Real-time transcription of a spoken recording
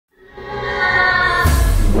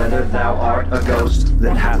thou art a ghost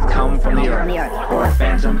that hath come from the earth, or a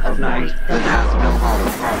phantom of night that hath no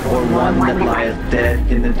home, or one that lieth dead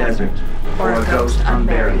in the desert, or a ghost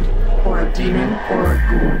unburied, or a demon, or a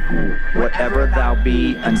ghoul, whatever thou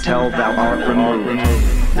be, until thou art removed,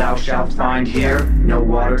 thou shalt find here no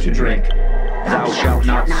water to drink. Thou shalt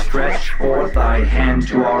not stretch forth thy hand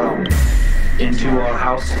to our own. Into our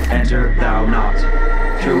house enter thou not.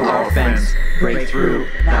 Through our fence break through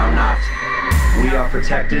thou not. We are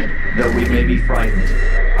protected, though we may be frightened.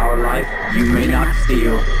 Our life you may not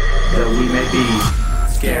steal, though we may be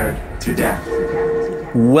scared to death.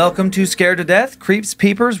 Welcome to Scared to Death, Creeps,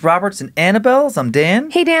 Peepers, Roberts, and Annabelles. I'm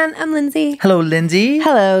Dan. Hey, Dan. I'm Lindsay. Hello, Lindsay.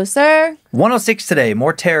 Hello, sir. 106 today.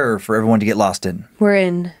 More terror for everyone to get lost in.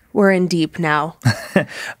 We're in deep now.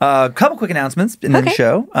 A couple quick announcements in the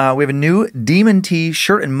show. We have a new Demon Tea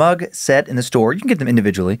shirt and mug set in the store. You can get them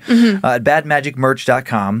individually at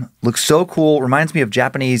badmagicmerch.com. Looks so cool. Reminds me of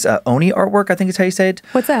Japanese Oni artwork, I think is how you say it.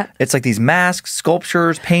 What's that? It's like these masks,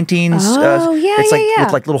 sculptures, paintings. It's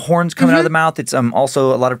with like little horns coming out of the mouth. It's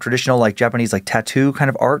also a lot of traditional like Japanese like tattoo kind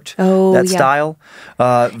of art. That style.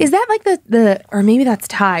 Is that like the or maybe that's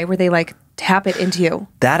Thai where they like tap it into you?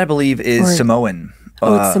 That I believe is Samoan.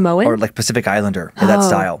 It's Samoan? Or like Pacific Islander, that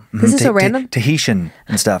style. This is so random? Tahitian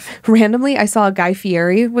and stuff. Randomly, I saw Guy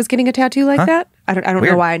Fieri was getting a tattoo like that. I don't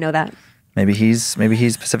know why I know that. Maybe he's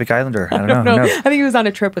Pacific Islander. I don't know. No. I think he was on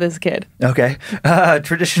a trip with his kid. Okay.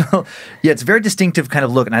 Traditional. Yeah, it's a very distinctive kind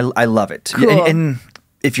of look, and I love it. Cool. And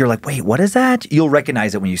if you're like, wait, what is that? You'll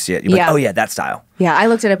recognize it when you see it. You're like, oh yeah, that style. Yeah, I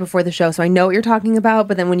looked at it before the show, so I know what you're talking about.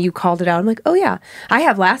 But then when you called it out, I'm like, oh yeah. I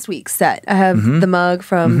have last week's set. I have the mug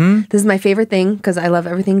from, this is my favorite thing because I love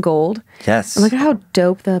everything gold. Yes. And look at how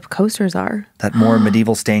dope the coasters are. That more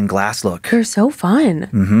medieval stained glass look. They're so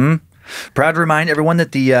fun. Proud to remind everyone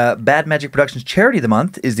that the Bad Magic Productions charity of the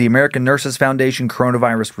month is the American Nurses Foundation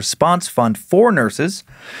Coronavirus Response Fund for nurses.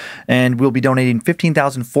 And we'll be donating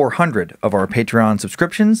 $15,400 of our Patreon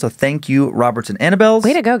subscriptions. So thank you, Roberts and Annabelles.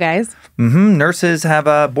 Way to go, guys. Nurses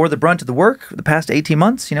have bore the brunt of the work the past 18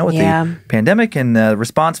 months, with the pandemic. And the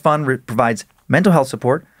Response Fund provides mental health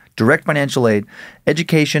support, direct financial aid,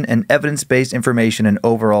 education, and evidence-based information and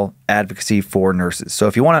overall advocacy for nurses. So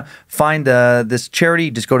if you want to find this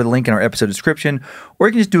charity, just go to the link in our episode description, or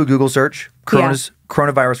you can just do a Google search,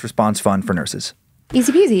 Coronavirus Response Fund for Nurses.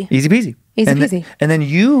 Easy peasy. Easy peasy. Easy peasy. And then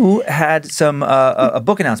you had some a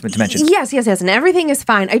book announcement to mention. Yes. And everything is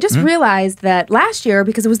fine. I just realized that last year,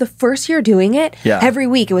 because it was the first year doing it, every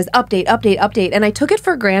week it was update. And I took it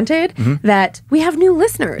for granted that we have new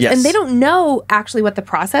listeners. Yes. And they don't know actually what the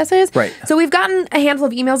process is. Right. So we've gotten a handful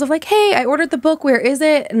of emails of like, hey, I ordered the book. Where is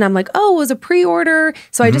it? And I'm like, oh, it was a pre-order.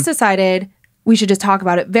 So I just decided we should just talk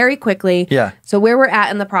about it very quickly. Yeah. So where we're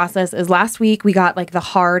at in the process is last week we got like the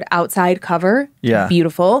hard outside cover. Yeah.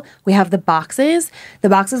 Beautiful. We have the boxes. The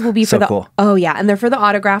boxes will be So for the cool. Oh yeah, and they're for the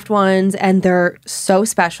autographed ones, and they're so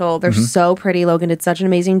special. They're so pretty. Logan did such an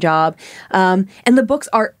amazing job. And the books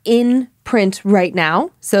are in print right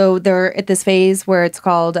now. So they're at this phase where it's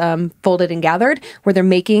called folded and gathered, where they're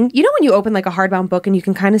making, when you open like a hardbound book and you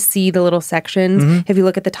can kind of see the little sections, if you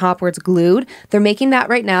look at the top where it's glued, they're making that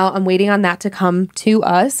right now. I'm waiting on that to come to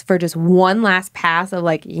us for just one last pass of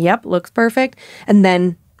like, yep, looks perfect. And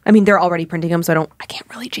then, they're already printing them, so I can't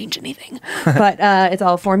really change anything, but it's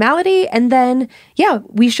all formality. And then,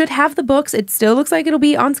 we should have the books. It still looks like it'll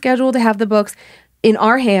be on schedule to have the books in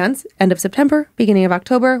our hands, end of September, beginning of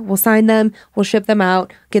October. We'll sign them, we'll ship them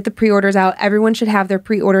out, get the pre-orders out. Everyone should have their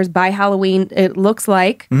pre-orders by Halloween. It looks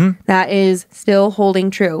like that is still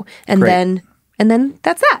holding true. And then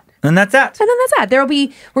that's that. And that's that.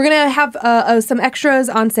 We're going to have some extras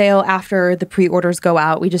on sale after the pre-orders go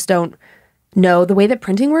out. We just don't know. The way that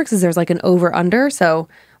printing works is there's like an over-under. So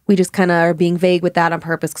we just kind of are being vague with that on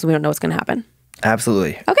purpose because we don't know what's going to happen.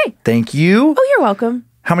 Absolutely. Okay. Thank you. Oh, you're welcome.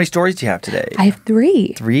 How many stories do you have today? I have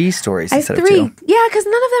 3. 3 stories instead of 3. of 2. Yeah, because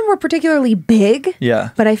none of them were particularly big. Yeah.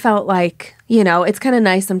 But I felt like, it's kind of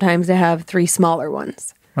nice sometimes to have 3 smaller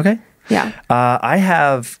ones. Okay. Yeah. I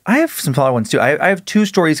have some smaller ones too. I have 2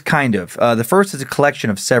 stories, kind of. The first is a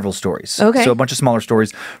collection of several stories. Okay. So a bunch of smaller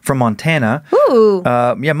stories from Montana. Ooh.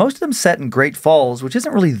 Most of them set in Great Falls, which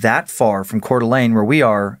isn't really that far from Coeur d'Alene, where we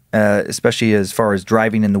are, especially as far as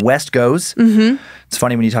driving in the West goes. It's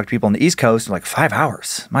funny when you talk to people on the East Coast, they're like, 5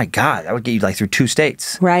 hours. My God, that would get you like through 2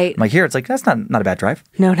 states. Right. Like here, it's like, that's not a bad drive.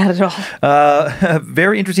 No, not at all.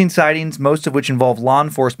 Very interesting sightings, most of which involve law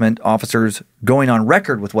enforcement officers going on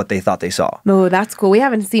record with what they thought they saw. Oh, that's cool. We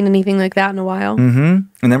haven't seen anything like that in a while. And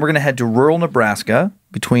then we're going to head to rural Nebraska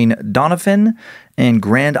between Doniphan and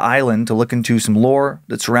Grand Island to look into some lore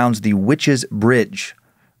that surrounds the Witch's Bridge.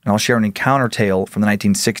 and I'll share an encounter tale from the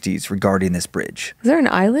 1960s regarding this bridge. Is there an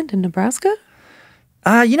island in Nebraska?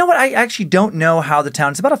 You know what? I actually don't know how the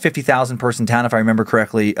town. It's about a 50,000 person town, if I remember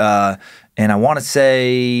correctly. And I want to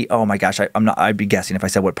say, oh my gosh, I'd be guessing if I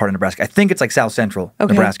said what part of Nebraska. I think it's like South Central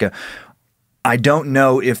Nebraska. I don't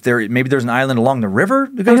know if maybe there's an island along the river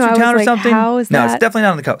that goes through town or something. How is that? No, it's definitely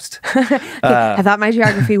not on the coast. I thought my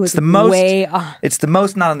geography was way off. It's the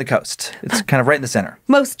most not on the coast. It's kind of right in the center.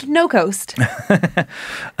 Most no coast.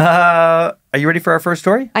 Are you ready for our first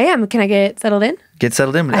story? I am. Can I get settled in? Get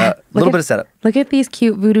settled in. A little bit of setup. Look at these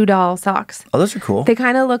cute voodoo doll socks. Oh, those are cool. They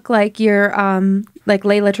kind of look like your like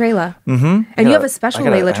Layla Trela. Mm-hmm. And you have a special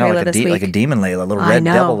Layla Trela this week. Like a demon Layla, a little red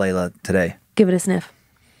devil Layla today. Give it a sniff.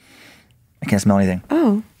 I can't smell anything.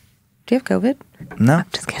 Oh. Do you have COVID? No. I'm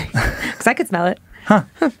just kidding. Because I could smell it. Huh.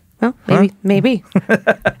 Well, maybe.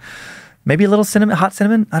 Maybe a little cinnamon, hot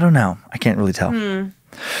cinnamon? I don't know. I can't really tell.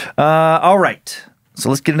 All right. So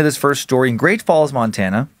let's get into this first story. In Great Falls,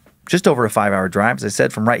 Montana, just over a 5-hour drive, as I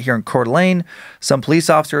said, from right here in Coeur d'Alene, some police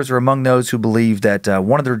officers are among those who believe that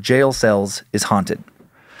one of their jail cells is haunted.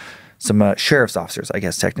 Some sheriff's officers, I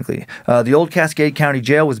guess, technically. The Old Cascade County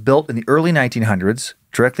Jail was built in the early 1900s,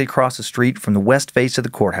 directly across the street from the west face of the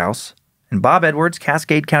courthouse. And Bob Edwards,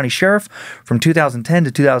 Cascade County Sheriff from 2010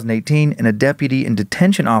 to 2018, and a deputy and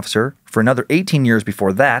detention officer for another 18 years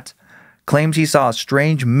before that, claims he saw a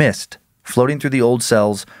strange mist floating through the old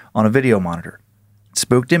cells on a video monitor. It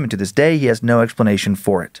spooked him, and to this day, he has no explanation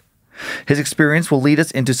for it. His experience will lead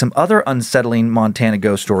us into some other unsettling Montana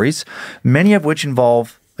ghost stories, many of which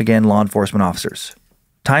involve, again, law enforcement officers.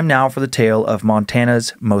 Time now for the tale of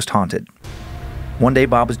Montana's most haunted. One day,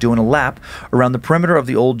 Bob was doing a lap around the perimeter of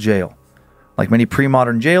the old jail. Like many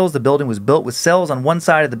pre-modern jails, the building was built with cells on one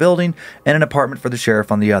side of the building and an apartment for the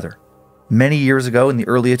sheriff on the other. Many years ago, in the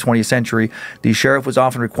early 20th century, the sheriff was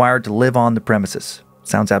often required to live on the premises.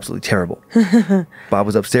 Sounds absolutely terrible. Bob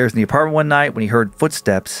was upstairs in the apartment one night when he heard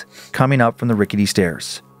footsteps coming up from the rickety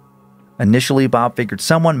stairs. Initially, Bob figured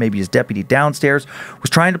someone, maybe his deputy downstairs,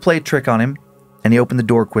 was trying to play a trick on him, and he opened the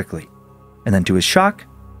door quickly. And then to his shock,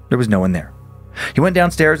 there was no one there. He went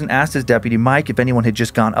downstairs and asked his deputy, Mike, if anyone had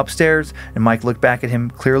just gone upstairs, and Mike looked back at him,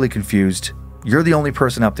 clearly confused. "You're the only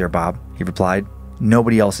person up there, Bob," he replied.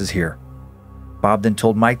 "Nobody else is here." Bob then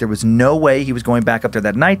told Mike there was no way he was going back up there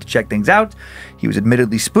that night to check things out. He was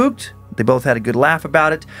admittedly spooked. They both had a good laugh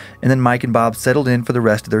about it, and then Mike and Bob settled in for the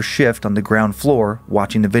rest of their shift on the ground floor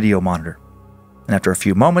watching the video monitor. And after a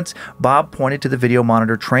few moments, Bob pointed to the video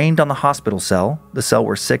monitor trained on the hospital cell, the cell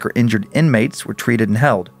where sick or injured inmates were treated and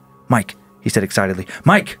held. "Mike," he said excitedly.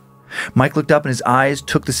 "Mike!" Mike looked up and his eyes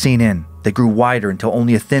took the scene in. They grew wider until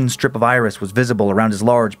only a thin strip of iris was visible around his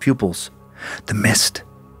large pupils. "The mist,"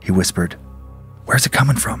 he whispered. "Where's it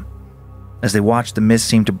coming from?" As they watched, the mist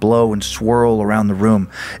seemed to blow and swirl around the room.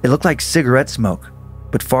 It looked like cigarette smoke,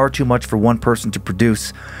 but far too much for one person to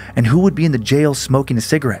produce. And who would be in the jail smoking a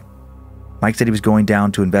cigarette? Mike said he was going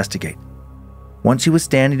down to investigate. Once he was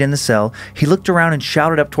standing in the cell, he looked around and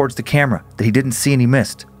shouted up towards the camera that he didn't see any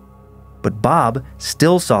mist. But Bob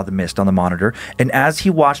still saw the mist on the monitor, and as he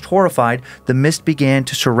watched horrified, the mist began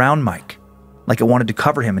to surround Mike, like it wanted to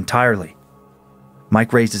cover him entirely.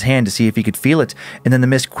 Mike raised his hand to see if he could feel it, and then the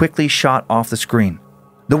mist quickly shot off the screen.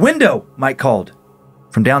 "The window!" Mike called.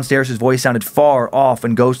 From downstairs, his voice sounded far off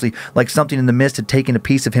and ghostly, like something in the mist had taken a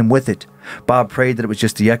piece of him with it. Bob prayed that it was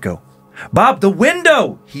just the echo. "Bob, the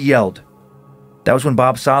window!" he yelled. That was when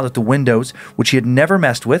Bob saw that the windows, which he had never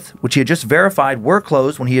messed with, which he had just verified were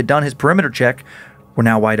closed when he had done his perimeter check, were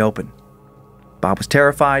now wide open. Bob was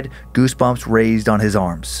terrified, goosebumps raised on his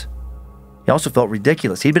arms. He also felt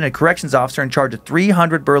ridiculous. He'd been a corrections officer in charge of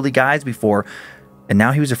 300 burly guys before, and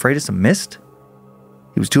now he was afraid of some mist?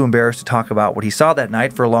 He was too embarrassed to talk about what he saw that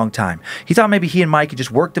night for a long time. He thought maybe he and Mike had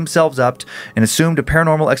just worked themselves up and assumed a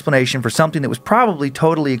paranormal explanation for something that was probably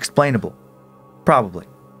totally explainable. Probably.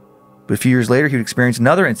 But a few years later, he would experience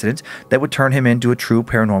another incident that would turn him into a true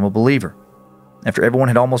paranormal believer. After everyone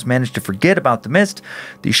had almost managed to forget about the mist,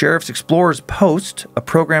 the Sheriff's Explorers Post, a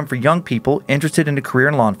program for young people interested in a career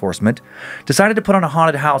in law enforcement, decided to put on a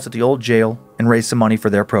haunted house at the old jail and raise some money for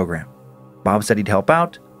their program. Bob said he'd help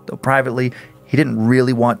out, though privately, he didn't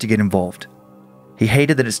really want to get involved. He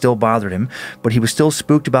hated that it still bothered him, but he was still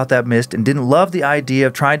spooked about that mist and didn't love the idea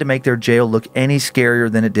of trying to make their jail look any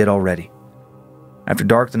scarier than it did already. After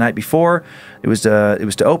dark the night before it was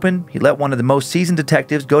to open, he let one of the most seasoned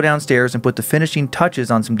detectives go downstairs and put the finishing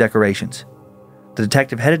touches on some decorations. The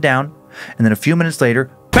detective headed down, and then a few minutes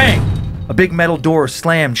later, bang! A big metal door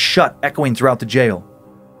slammed shut, echoing throughout the jail.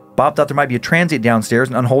 Bob thought there might be a transient downstairs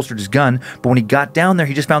and unholstered his gun, but when he got down there,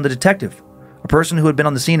 he just found the detective. A person who had been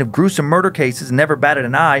on the scene of gruesome murder cases and never batted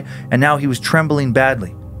an eye, and now he was trembling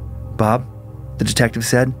badly. "Bob," the detective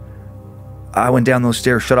said, "I went down those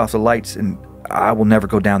stairs, shut off the lights, and I will never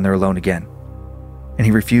go down there alone again." And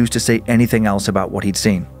he refused to say anything else about what he'd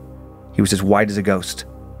seen. He was as white as a ghost.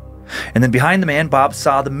 And then behind the man, Bob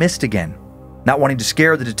saw the mist again. Not wanting to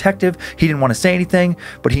scare the detective, he didn't want to say anything,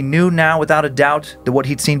 but he knew now without a doubt that what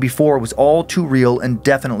he'd seen before was all too real and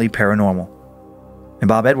definitely paranormal. And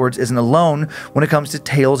Bob Edwards isn't alone when it comes to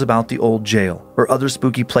tales about the old jail or other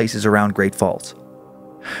spooky places around Great Falls.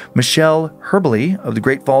 Michelle Herbley of the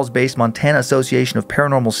Great Falls-based Montana Association of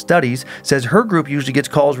Paranormal Studies says her group usually gets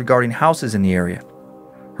calls regarding houses in the area.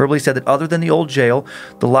 Herbley said that other than the old jail,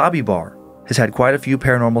 the lobby bar has had quite a few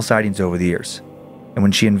paranormal sightings over the years. And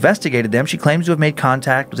when she investigated them, she claims to have made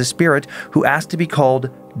contact with a spirit who asked to be called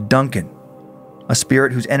Duncan, a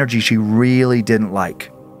spirit whose energy she really didn't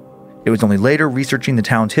like. It was only later, researching the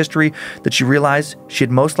town's history, that she realized she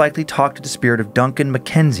had most likely talked to the spirit of Duncan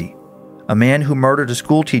McKenzie, a man who murdered a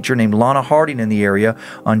school teacher named Lana Harding in the area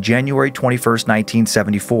on January 21st,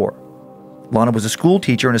 1974. Lana was a school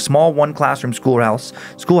teacher in a small one-classroom schoolhouse,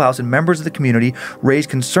 and members of the community raised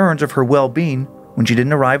concerns of her well-being when she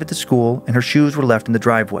didn't arrive at the school and her shoes were left in the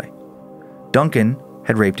driveway. Duncan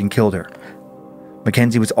had raped and killed her.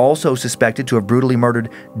 Mackenzie was also suspected to have brutally murdered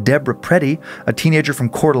Deborah Preddy, a teenager from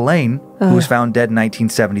Coeur d'Alene, who was found dead in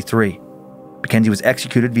 1973. Mackenzie was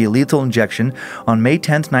executed via lethal injection on May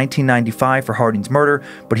 10, 1995 for Harding's murder,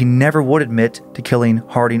 but he never would admit to killing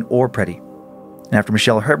Harding or Preddy. And after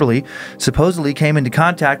Michelle Herbley supposedly came into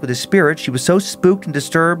contact with his spirit, she was so spooked and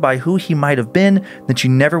disturbed by who he might have been that she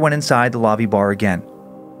never went inside the lobby bar again.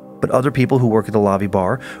 But other people who work at the lobby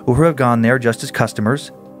bar, or who have gone there just as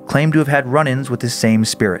customers, claim to have had run-ins with this same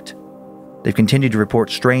spirit. They've continued to report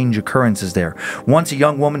strange occurrences there. Once a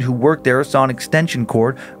young woman who worked there saw an extension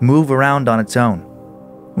cord move around on its own.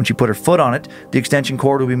 When she put her foot on it, the extension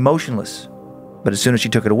cord would be motionless. But as soon as she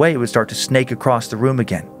took it away, it would start to snake across the room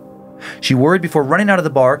again. She worried before running out of the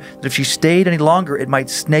bar that if she stayed any longer, it might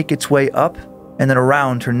snake its way up and then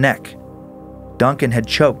around her neck. Duncan had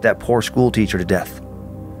choked that poor school teacher to death.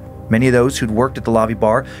 Many of those who'd worked at the lobby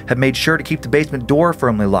bar have made sure to keep the basement door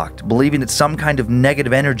firmly locked, believing that some kind of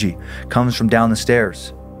negative energy comes from down the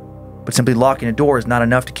stairs. But simply locking a door is not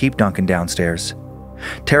enough to keep Duncan downstairs.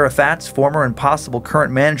 Tara Fatz, former and possible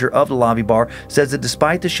current manager of the lobby bar, says that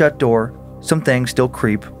despite the shut door, some things still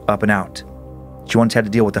creep up and out. She once had to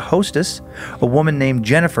deal with the hostess, a woman named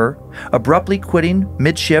Jennifer, abruptly quitting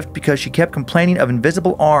mid-shift because she kept complaining of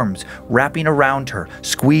invisible arms wrapping around her,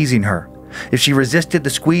 squeezing her. If she resisted the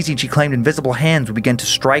squeezing, she claimed invisible hands would begin to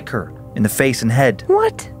strike her in the face and head.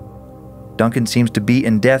 What? Duncan seems to be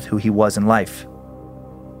in death who he was in life.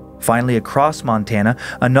 Finally, across Montana,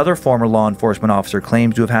 another former law enforcement officer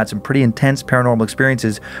claims to have had some pretty intense paranormal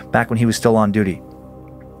experiences back when he was still on duty.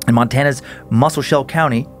 In Montana's Musselshell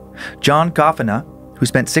County, John Goffina, who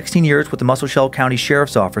spent 16 years with the Musselshell County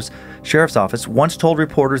Sheriff's Office, once told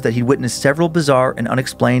reporters that he'd witnessed several bizarre and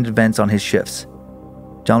unexplained events on his shifts.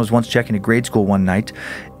 John was once checking a grade school one night,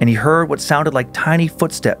 and he heard what sounded like tiny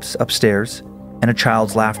footsteps upstairs and a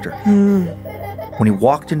child's laughter. When he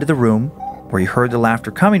walked into the room where he heard the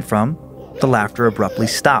laughter coming from, the laughter abruptly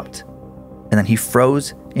stopped, and then he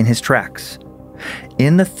froze in his tracks.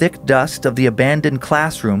 In the thick dust of the abandoned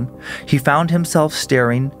classroom, he found himself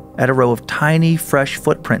staring at a row of tiny, fresh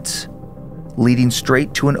footprints leading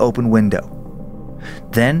straight to an open window.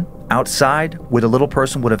 Then, outside, where the little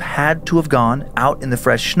person would have had to have gone, out in the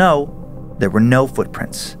fresh snow, there were no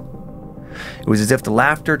footprints. It was as if the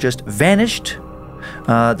laughter just vanished.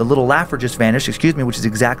 The little laugher just vanished, which is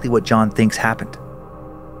exactly what John thinks happened.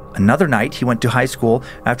 Another night, he went to high school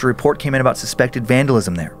after a report came in about suspected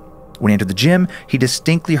vandalism there. When he entered the gym, he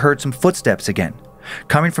distinctly heard some footsteps again,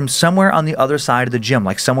 coming from somewhere on the other side of the gym,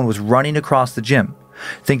 like someone was running across the gym.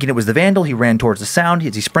 Thinking it was the vandal, he ran towards the sound.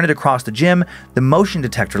 As he sprinted across the gym, the motion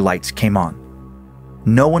detector lights came on.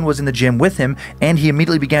 No one was in the gym with him, and he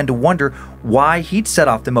immediately began to wonder why he'd set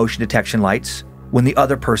off the motion detection lights when the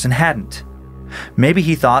other person hadn't. Maybe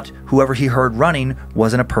he thought whoever he heard running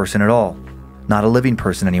wasn't a person at all. Not a living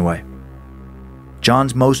person anyway.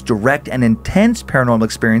 John's most direct and intense paranormal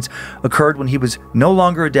experience occurred when he was no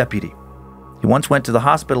longer a deputy. He once went to the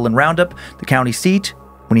hospital in Roundup, the county seat,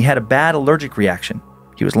 when he had a bad allergic reaction.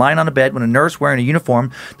 He was lying on a bed when a nurse wearing a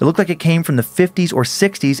uniform that looked like it came from the 50s or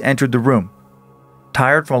 60s entered the room.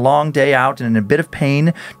 Tired from a long day out and in a bit of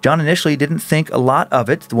pain, John initially didn't think a lot of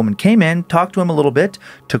it. The woman came in, talked to him a little bit,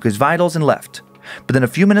 took his vitals, and left. But then a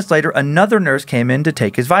few minutes later, another nurse came in to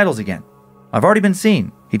take his vitals again. "I've already been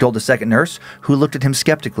seen," he told the second nurse, who looked at him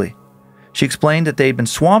skeptically. She explained that they'd been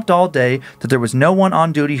swamped all day, that there was no one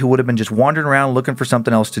on duty who would have been just wandering around looking for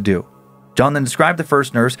something else to do. John then described the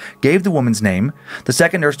first nurse, gave the woman's name. The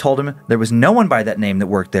second nurse told him there was no one by that name that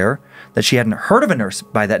worked there, that she hadn't heard of a nurse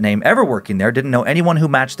by that name ever working there, didn't know anyone who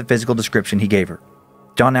matched the physical description he gave her.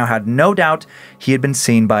 John now had no doubt he had been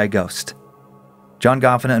seen by a ghost. John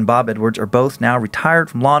Goffina and Bob Edwards are both now retired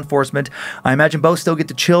from law enforcement. I imagine both still get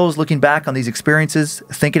the chills looking back on these experiences,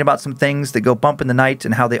 thinking about some things that go bump in the night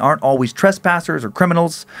and how they aren't always trespassers or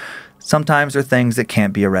criminals. Sometimes they're things that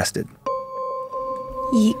can't be arrested.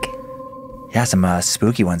 Eek. Yeah, some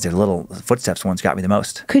spooky ones. The little footsteps ones got me the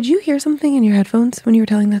most. Could you hear something in your headphones when you were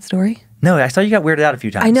telling that story? No, I saw you got weirded out a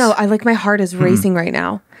few times. I know. My heart is racing right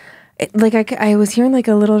now. I was hearing like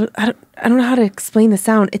a little, I don't know how to explain the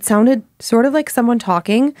sound. It sounded sort of like someone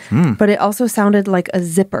talking, but it also sounded like a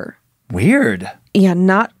zipper. Weird. Yeah,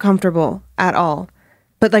 not comfortable at all.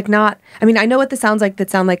 But like not, I mean, I know what this sounds like that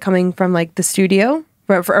sound like coming from like the studio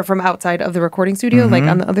or from outside of the recording studio, like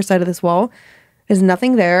on the other side of this wall. There's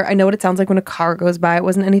nothing there. I know what it sounds like when a car goes by. It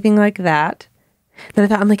wasn't anything like that. Then I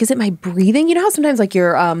thought, I'm like, is it my breathing? You know how sometimes like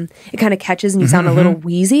you're, it kind of catches and you sound a little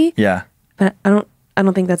wheezy? Yeah. But I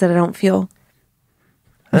don't think that's it. I don't feel.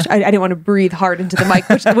 I didn't want to breathe hard into the mic,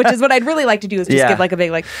 which is what I'd really like to do is just give like a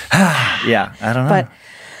big like. Yeah, I don't know. But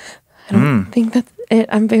I don't think that's it.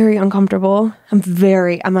 I'm very uncomfortable.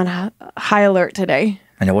 I'm on high alert today.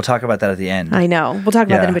 I know. We'll talk about that at the end. I know. We'll talk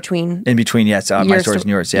about that in between. In between, yes. My stories and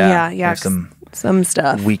yours. Yeah. Yeah. Some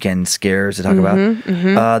stuff. Weekend scares to talk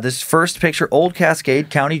about. This first picture, Old Cascade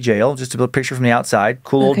County Jail. Just a picture from the outside.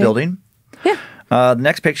 Cool old building. Yeah. The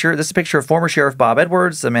next picture, this is a picture of former Sheriff Bob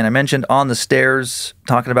Edwards, the man I mentioned, on the stairs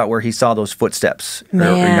talking about where he saw those footsteps.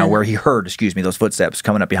 Or, where he heard, those footsteps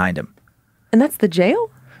coming up behind him. And that's the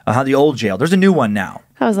jail? The old jail. There's a new one now.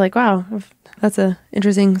 I was like, wow, that's an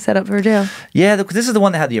interesting setup for a jail. Yeah, this is the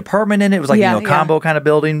one that had the apartment in it. It was like, a combo kind of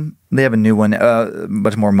building. They have a new one,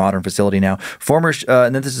 much more modern facility now.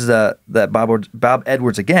 And then this is that Bob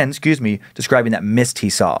Edwards again, describing that mist he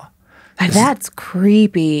saw. That's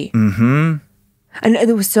creepy. Mm-hmm. And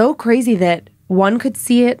it was so crazy that one could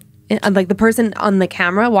see it, like the person on the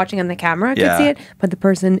camera, watching on the camera could see it, but the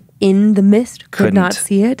person in the mist could not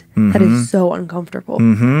see it. Mm-hmm. That is so uncomfortable.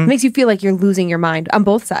 Mm-hmm. It makes you feel like you're losing your mind on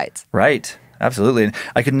both sides. Right. Absolutely. And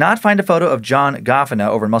I could not find a photo of John Goffina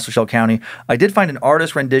over in Muscle Shell County. I did find an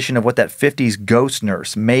artist rendition of what that 50s ghost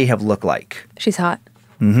nurse may have looked like. She's hot.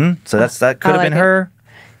 Mm-hmm. So that could have been her.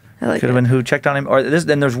 Could have been who checked on him. Or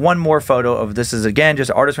then there's one more photo of this is again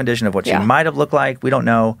just artist rendition of what she might have looked like. We don't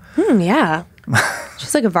know. Yeah.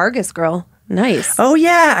 She's like a Vargas girl. Nice. Oh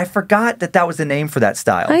yeah, I forgot that was the name for that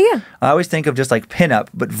style. Oh yeah. I always think of just like pinup,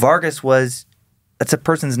 but Vargas that's a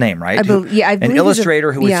person's name, right? I believe an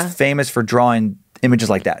illustrator who was famous for drawing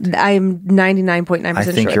images like that. I'm 99.9% sure. I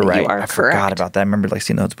think you're right. I forgot about that. I remember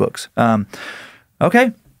seeing those books.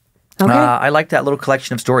 Okay. I liked that little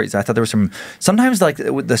collection of stories. I thought there were sometimes like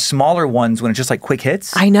the smaller ones when it's just like quick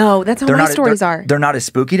hits. I know. That's how my stories are. They're not as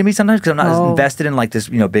spooky to me sometimes because I'm not as invested in like this,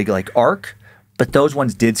 big like arc. But those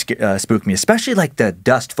ones did spook me, especially like the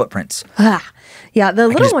dust footprints. Yeah, the little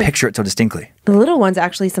ones. I can just picture it so distinctly. The little ones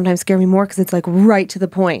actually sometimes scare me more because it's like right to the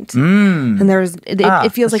point. And it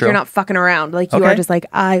feels like you're not fucking around. Like you are just like,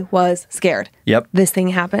 I was scared. Yep. This thing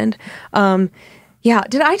happened. Yeah.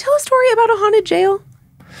 Did I tell a story about a haunted jail?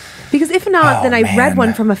 Because if not, then I read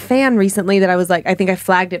one from a fan recently that I was like, I think I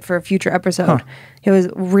flagged it for a future episode. It was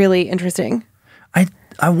really interesting.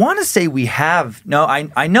 I want to say we have. No,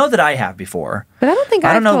 I know that I have before. But I don't think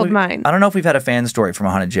I've told mine. I don't know if we've had a fan story from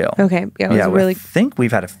a haunted jail. Okay. Yeah, I think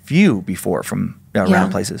we've had a few before from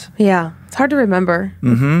around places. Yeah. It's hard to remember.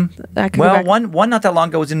 Mm-hmm. Well, one not that long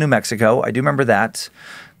ago was in New Mexico. I do remember that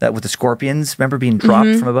with the scorpions. Remember being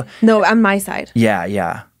dropped from above? No, on my side.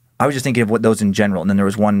 Yeah. I was just thinking of those in general. And then there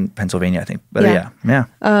was one in Pennsylvania, I think. But yeah.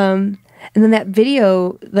 And then that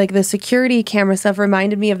video, like the security camera stuff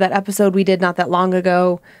reminded me of that episode we did not that long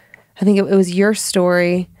ago. I think it was your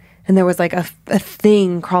story. And there was like a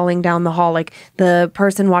thing crawling down the hall. Like the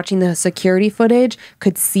person watching the security footage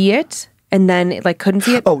could see it and then it like couldn't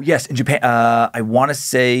see it. Oh, yes. In Japan. I want to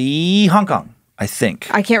say Hong Kong, I think.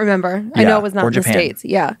 I can't remember. I know it was not in the States.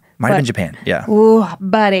 Yeah. Might have been Japan. Yeah. Ooh,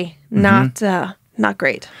 buddy. Not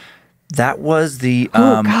great. That was the...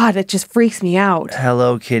 oh, God, it just freaks me out.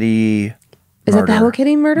 Hello Kitty murder. Is it the Hello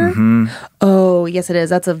Kitty murder? Mm-hmm. Oh, yes, it is.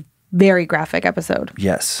 That's a very graphic episode.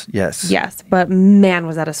 Yes. Yes, but man,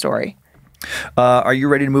 was that a story. Are you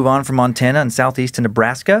ready to move on from Montana and southeast to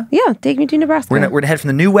Nebraska? Yeah, take me to Nebraska. We're gonna head from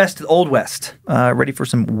the New West to the Old West. Ready for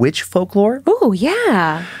some witch folklore? Oh,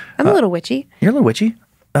 yeah. I'm a little witchy. You're a little witchy?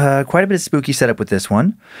 quite a bit of spooky setup with this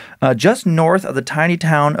one. Just north of the tiny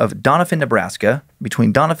town of Doniphan, Nebraska,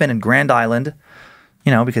 between Doniphan and Grand Island,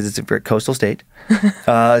 because it's a very coastal state,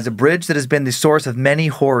 is a bridge that has been the source of many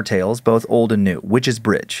horror tales, both old and new, Witch's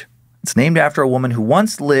Bridge. It's named after a woman who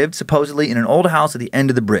once lived, supposedly, in an old house at the end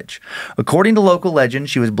of the bridge. According to local legend,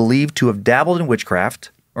 she was believed to have dabbled in witchcraft,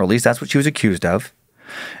 or at least that's what she was accused of.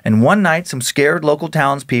 And one night, some scared local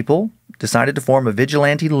townspeople decided to form a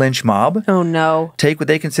vigilante lynch mob. Oh, no. Take what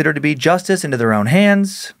they considered to be justice into their own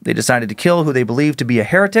hands. They decided to kill who they believed to be a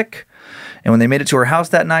heretic. And when they made it to her house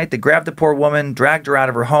that night, they grabbed the poor woman, dragged her out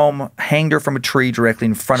of her home, hanged her from a tree directly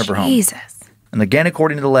in front of her home. Jesus. And again,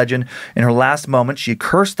 according to the legend, in her last moment, she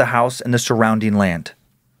cursed the house and the surrounding land.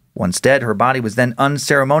 Once dead, her body was then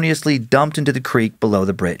unceremoniously dumped into the creek below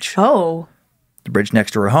the bridge. Oh. The bridge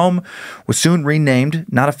next to her home was soon renamed,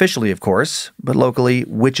 not officially, of course, but locally,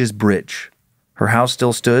 Witch's Bridge. Her house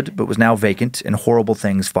still stood, but was now vacant, and horrible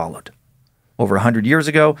things followed. Over 100 years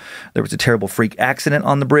ago, there was a terrible freak accident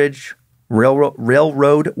on the bridge.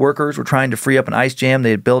 Railroad workers were trying to free up an ice jam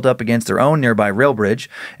they had built up against their own nearby rail bridge,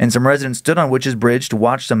 and some residents stood on Witch's Bridge to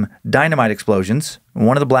watch some dynamite explosions.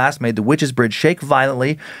 One of the blasts made the Witch's Bridge shake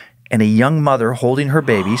violently, and a young mother holding her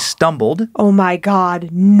baby stumbled. Oh my God,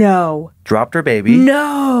 no. Dropped her baby.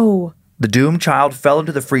 No. The doomed child fell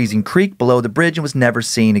into the freezing creek below the bridge and was never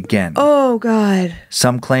seen again. Oh, God.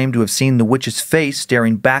 Some claim to have seen the witch's face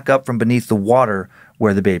staring back up from beneath the water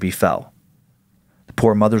where the baby fell. The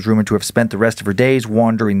poor mother is rumored to have spent the rest of her days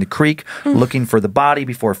wandering the creek, looking for the body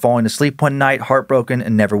before falling asleep one night, heartbroken,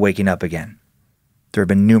 and never waking up again. There have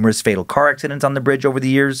been numerous fatal car accidents on the bridge over the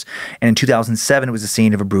years, and in 2007 it was the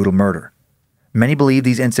scene of a brutal murder. Many believe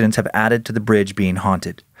these incidents have added to the bridge being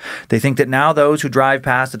haunted. They think that now those who drive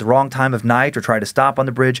past at the wrong time of night or try to stop on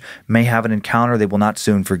the bridge may have an encounter they will not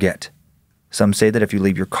soon forget. Some say that if you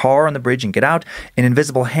leave your car on the bridge and get out, an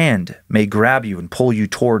invisible hand may grab you and pull you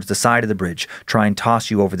towards the side of the bridge, try and toss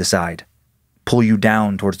you over the side, pull you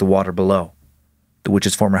down towards the water below. The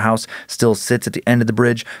witch's former house still sits at the end of the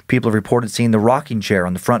bridge. People have reported seeing the rocking chair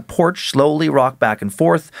on the front porch slowly rock back and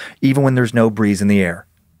forth, even when there's no breeze in the air.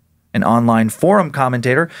 An online forum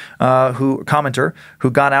commenter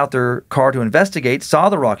who got out their car to investigate saw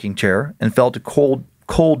the rocking chair and felt a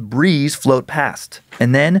cold breeze float past.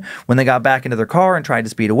 And then, when they got back into their car and tried to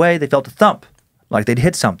speed away, they felt a thump, like they'd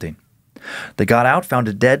hit something. They got out, found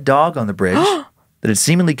a dead dog on the bridge that had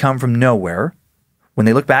seemingly come from nowhere. When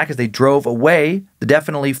they looked back as they drove away,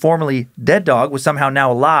 the formerly dead dog was somehow now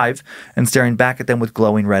alive and staring back at them with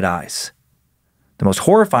glowing red eyes. The most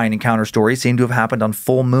horrifying encounter stories seem to have happened on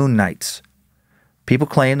full moon nights. People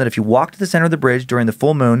claim that if you walk to the center of the bridge during the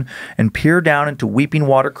full moon and peer down into Weeping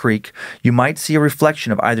Water Creek, you might see a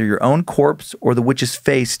reflection of either your own corpse or the witch's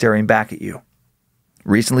face staring back at you.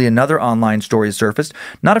 Recently, another online story has surfaced,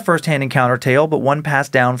 not a first-hand encounter tale, but one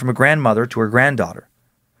passed down from a grandmother to her granddaughter.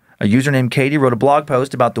 A user named Katie wrote a blog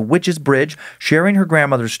post about the Witch's Bridge, sharing her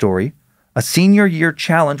grandmother's story. A senior year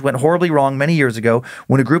challenge went horribly wrong many years ago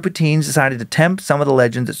when a group of teens decided to tempt some of the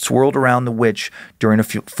legends that swirled around the witch during a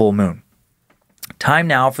full moon. Time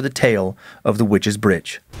now for the tale of the Witch's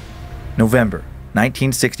Bridge. November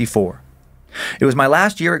 1964. It was my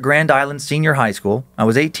last year at Grand Island Senior High School. I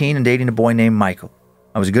was 18 and dating a boy named Michael.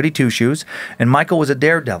 I was a goody two-shoes, and Michael was a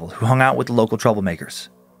daredevil who hung out with the local troublemakers.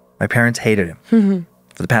 My parents hated him.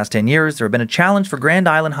 For the past 10 years, there have been a challenge for Grand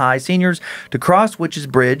Island High seniors to cross Witch's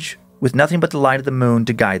Bridge with nothing but the light of the moon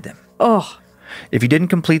to guide them. Oh. If you didn't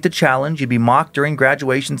complete the challenge, you'd be mocked during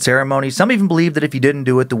graduation ceremonies. Some even believed that if you didn't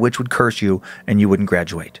do it, the witch would curse you and you wouldn't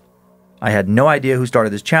graduate. I had no idea who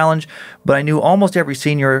started this challenge, but I knew almost every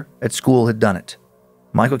senior at school had done it.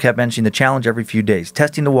 Michael kept mentioning the challenge every few days,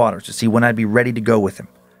 testing the waters to see when I'd be ready to go with him.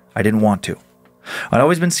 I didn't want to. I'd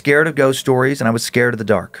always been scared of ghost stories, and I was scared of the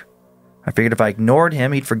dark. I figured if I ignored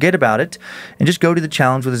him, he'd forget about it and just go to the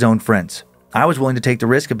challenge with his own friends. I was willing to take the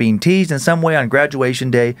risk of being teased in some way on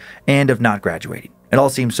graduation day and of not graduating. It all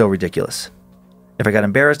seemed so ridiculous. If I got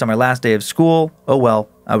embarrassed on my last day of school, oh well,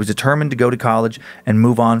 I was determined to go to college and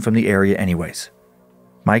move on from the area anyways.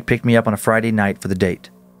 Mike picked me up on a Friday night for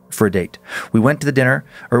a date. We went to the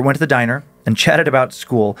diner and chatted about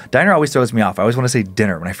school. Diner always throws me off. I always want to say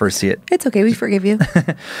dinner when I first see it. It's okay, we forgive you.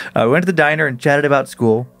 We went to the diner and chatted about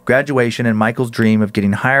school, graduation, and Michael's dream of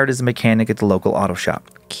getting hired as a mechanic at the local auto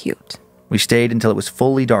shop. Cute. We stayed until it was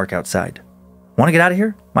fully dark outside. Want to get out of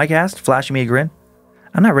here? Mike asked, flashing me a grin.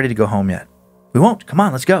 I'm not ready to go home yet. We won't. Come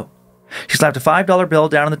on, let's go. He slapped a $5 bill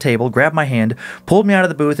down on the table, grabbed my hand, pulled me out of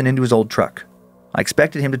the booth and into his old truck. I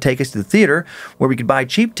expected him to take us to the theater, where we could buy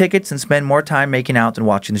cheap tickets and spend more time making out than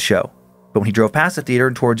watching the show. But when he drove past the theater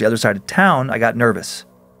and towards the other side of town, I got nervous.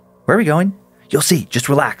 Where are we going? You'll see. Just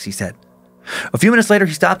relax, he said. A few minutes later,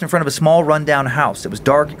 he stopped in front of a small rundown house. It was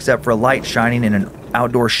dark except for a light shining in an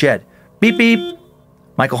outdoor shed. Beep, beep.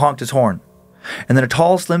 Michael honked his horn. And then a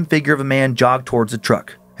tall, slim figure of a man jogged towards the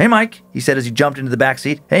truck. Hey, Mike, he said as he jumped into the back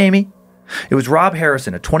seat. Hey, Amy. It was Rob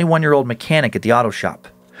Harrison, a 21-year-old mechanic at the auto shop.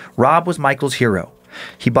 Rob was Michael's hero.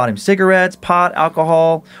 He bought him cigarettes, pot,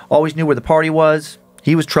 alcohol, always knew where the party was.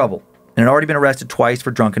 He was trouble, and had already been arrested twice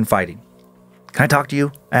for drunken fighting. Can I talk to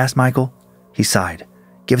you? I asked Michael. He sighed.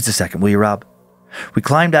 Give us a second, will you, Rob? We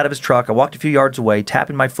climbed out of his truck. I walked a few yards away,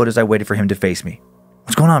 tapping my foot as I waited for him to face me.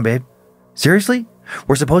 What's going on, babe? Seriously?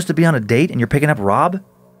 We're supposed to be on a date and you're picking up Rob?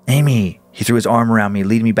 Amy, he threw his arm around me,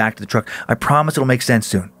 leading me back to the truck. I promise it'll make sense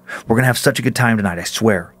soon. We're going to have such a good time tonight, I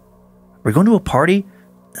swear. Are we going to a party?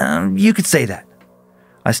 You could say that.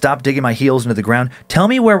 I stopped digging my heels into the ground. Tell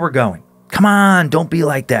me where we're going. Come on, don't be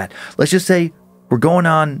like that. Let's just say we're going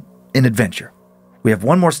on an adventure. We have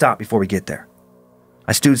one more stop before we get there.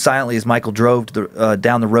 I stewed silently as Michael drove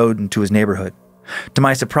down the road into his neighborhood. To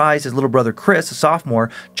my surprise, his little brother Chris, a sophomore,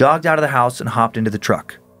 jogged out of the house and hopped into the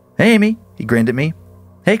truck. Hey, Amy, he grinned at me.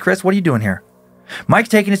 Hey, Chris, what are you doing here? Mike's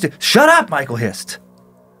taking us to... Shut up, Michael hissed.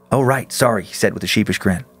 Oh, right, sorry, he said with a sheepish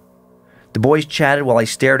grin. The boys chatted while I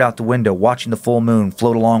stared out the window, watching the full moon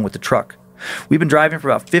float along with the truck. We'd been driving for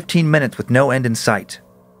about 15 minutes with no end in sight.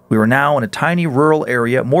 We were now in a tiny rural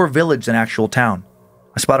area, more village than actual town.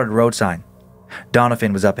 I spotted a road sign.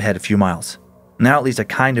 Donovan was up ahead a few miles. Now at least I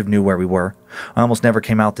kind of knew where we were. I almost never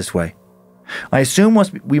came out this way. I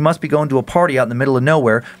assumed we must be going to a party out in the middle of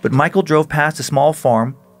nowhere, but Michael drove past a small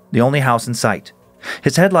farm, the only house in sight.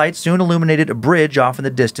 His headlights soon illuminated a bridge off in the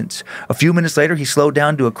distance. A few minutes later, he slowed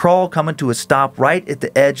down to a crawl, coming to a stop right at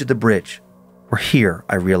the edge of the bridge. We're here,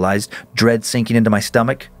 I realized, dread sinking into my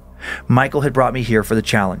stomach. Michael had brought me here for the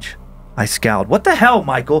challenge. I scowled. What the hell,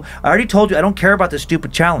 Michael? I already told you I don't care about this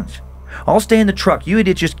stupid challenge. I'll stay in the truck. You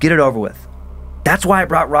idiots just get it over with. That's why I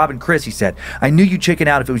brought Rob and Chris, he said. I knew you'd chicken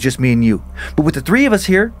out if it was just me and you. But with the three of us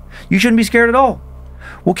here, you shouldn't be scared at all.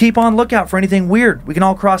 We'll keep on lookout for anything weird. We can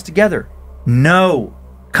all cross together. No.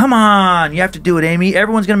 Come on. You have to do it, Amy.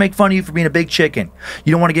 Everyone's going to make fun of you for being a big chicken.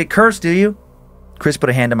 You don't want to get cursed, do you? Chris put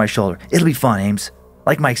a hand on my shoulder. It'll be fun, Ames.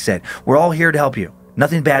 Like Mike said, we're all here to help you.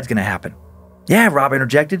 Nothing bad's going to happen. Yeah, Rob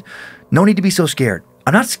interjected. No need to be so scared.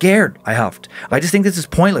 I'm not scared, I huffed. I just think this is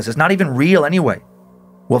pointless. It's not even real anyway.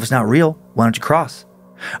 Well, if it's not real, why don't you cross?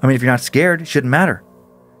 I mean, if you're not scared, it shouldn't matter.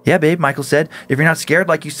 Yeah, babe, Michael said. If you're not scared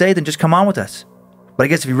like you say, then just come on with us. But I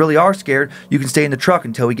guess if you really are scared, you can stay in the truck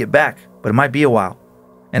until we get back. But it might be a while.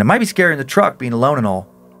 And it might be scary in the truck, being alone and all.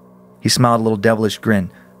 He smiled a little devilish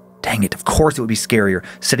grin. Dang it, of course it would be scarier,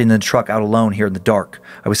 sitting in the truck out alone here in the dark.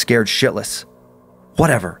 I was scared shitless.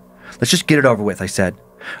 Whatever. Let's just get it over with, I said.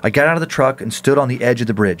 I got out of the truck and stood on the edge of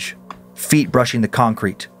the bridge, feet brushing the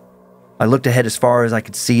concrete. I looked ahead as far as I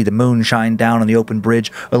could see the moon shine down on the open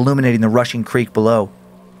bridge, illuminating the rushing creek below.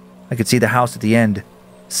 I could see the house at the end,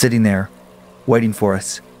 sitting there, waiting for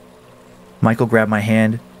us. Michael grabbed my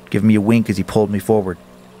hand, giving me a wink as he pulled me forward.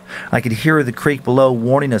 I could hear the creek below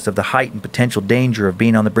warning us of the height and potential danger of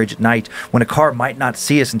being on the bridge at night when a car might not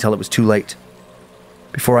see us until it was too late.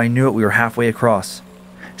 Before I knew it, we were halfway across.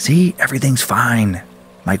 See, everything's fine,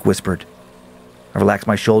 Mike whispered. I relaxed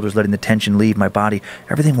my shoulders, letting the tension leave my body.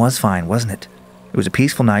 Everything was fine, wasn't it? It was a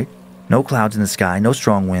peaceful night. No clouds in the sky, no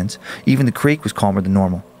strong winds. Even the creek was calmer than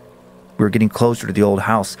normal. We were getting closer to the old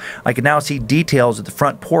house. I could now see details of the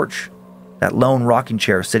front porch, that lone rocking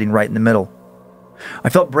chair sitting right in the middle. I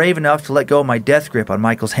felt brave enough to let go of my death grip on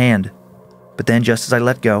Michael's hand. But then, just as I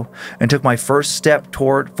let go and took my first step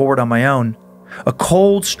forward on my own, a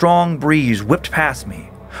cold, strong breeze whipped past me,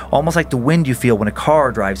 almost like the wind you feel when a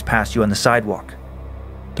car drives past you on the sidewalk.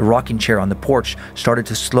 The rocking chair on the porch started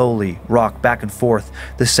to slowly rock back and forth,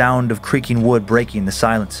 the sound of creaking wood breaking the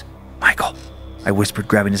silence. Michael, I whispered,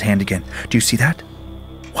 grabbing his hand again. Do you see that?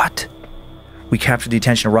 What? We captured the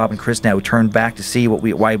attention of Rob and Chris now, who turned back to see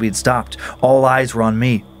why we had stopped. All eyes were on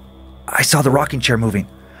me. I saw the rocking chair moving.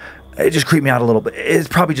 It just creeped me out a little, but it's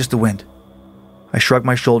probably just the wind. I shrugged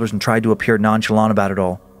my shoulders and tried to appear nonchalant about it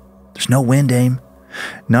all. There's no wind, Aim.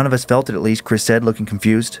 None of us felt it, at least, Chris said, looking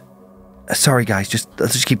confused. Sorry, guys,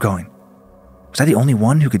 let's just keep going. Was I the only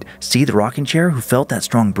one who could see the rocking chair, who felt that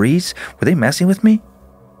strong breeze? Were they messing with me?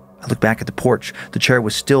 I looked back at the porch. The chair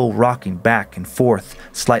was still rocking back and forth,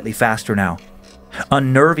 slightly faster now.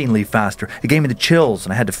 Unnervingly faster. It gave me the chills,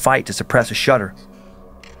 and I had to fight to suppress a shudder.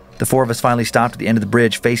 The four of us finally stopped at the end of the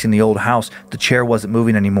bridge, facing the old house. The chair wasn't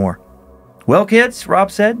moving anymore. Well, kids,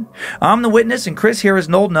 Rob said, I'm the witness, and Chris here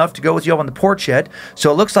isn't old enough to go with you up on the porch yet,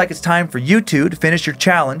 so it looks like it's time for you two to finish your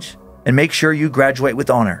challenge and make sure you graduate with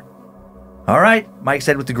honor. All right, Mike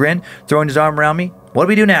said with a grin, throwing his arm around me. What do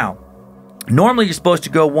we do now? Normally you're supposed to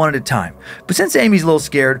go one at a time, but since Amy's a little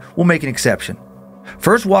scared, we'll make an exception.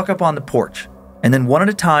 First, walk up on the porch, and then one at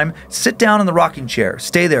a time, sit down in the rocking chair.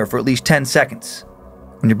 Stay there for at least 10 seconds.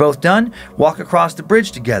 When you're both done, walk across the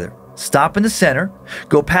bridge together. Stop in the center,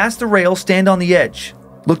 go past the rail, stand on the edge.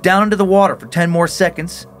 Look down into the water for 10 more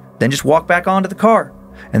seconds, then just walk back onto the car.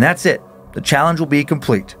 And that's it. The challenge will be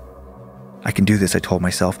complete. I can do this, I told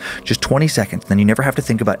myself. Just 20 seconds, then you never have to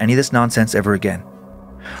think about any of this nonsense ever again.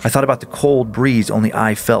 I thought about the cold breeze only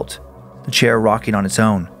I felt, the chair rocking on its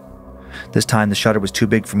own. This time the shudder was too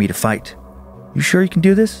big for me to fight. You sure you can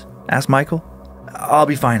do this? Asked Michael. I'll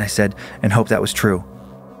be fine, I said, and hoped that was true.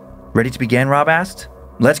 Ready to begin? Rob asked.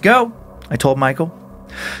 Let's go, I told Michael.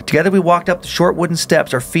 Together we walked up the short wooden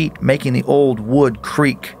steps, our feet making the old wood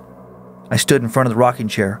creak. I stood in front of the rocking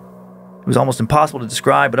chair. It was almost impossible to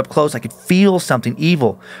describe, but up close I could feel something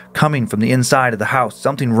evil coming from the inside of the house,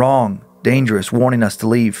 something wrong, dangerous, warning us to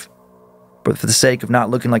leave. But for the sake of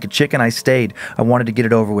not looking like a chicken, I stayed. I wanted to get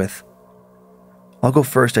it over with. I'll go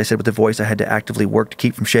first, I said with a voice I had to actively work to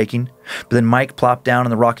keep from shaking. But then Mike plopped down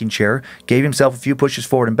in the rocking chair, gave himself a few pushes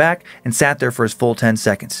forward and back, and sat there for his full 10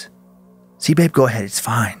 seconds. See, babe, go ahead, it's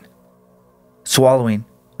fine. Swallowing,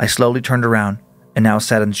 I slowly turned around and now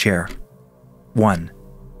sat in the chair. 1,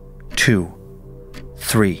 2,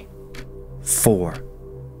 3, 4,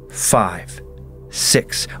 5,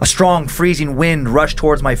 6. A strong, freezing wind rushed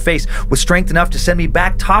towards my face with strength enough to send me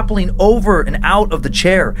back, toppling over and out of the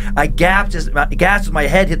chair. I gasped as my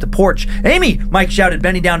head hit the porch. Amy, Mike shouted,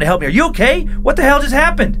 bending down to help me. Are you okay? What the hell just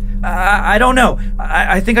happened? I don't know.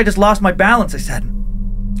 I think I just lost my balance, I said.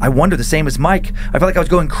 I wondered the same as Mike. I felt like I was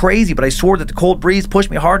going crazy, but I swore that the cold breeze pushed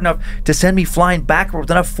me hard enough to send me flying backward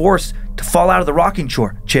with enough force to fall out of the rocking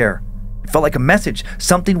chair. It felt like a message.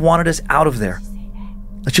 Something wanted us out of there.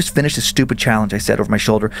 Let's just finish this stupid challenge, I said over my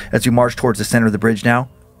shoulder as we marched towards the center of the bridge now.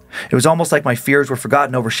 It was almost like my fears were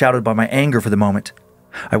forgotten, overshadowed by my anger for the moment.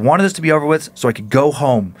 I wanted this to be over with so I could go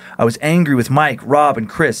home. I was angry with Mike, Rob, and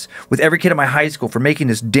Chris, with every kid at my high school for making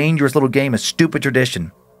this dangerous little game a stupid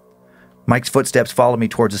tradition. Mike's footsteps followed me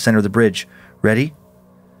towards the center of the bridge. Ready?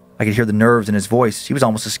 I could hear the nerves in his voice. He was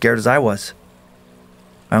almost as scared as I was.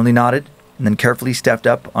 I only nodded and then carefully stepped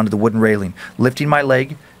up onto the wooden railing, lifting my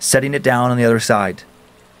leg, setting it down on the other side.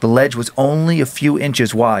 The ledge was only a few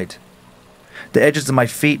inches wide. The edges of my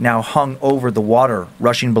feet now hung over the water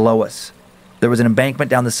rushing below us. There was an embankment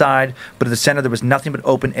down the side, but at the center there was nothing but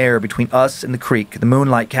open air between us and the creek. The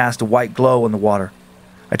moonlight cast a white glow on the water.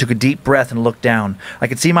 I took a deep breath and looked down. I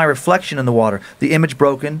could see my reflection in the water, the image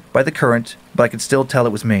broken by the current, but I could still tell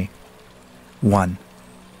it was me. 1,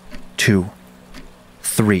 2,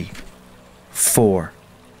 3, 4,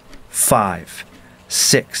 5,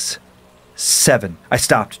 6, 7. I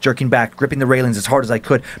stopped, jerking back, gripping the railings as hard as I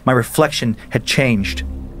could. My reflection had changed.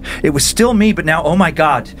 It was still me, but now, oh my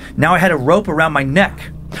God, now I had a rope around my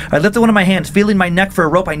neck. I lifted one of my hands, feeling my neck for a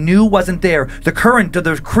rope I knew wasn't there. The current of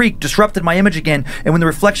the creek disrupted my image again, and when the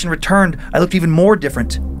reflection returned, I looked even more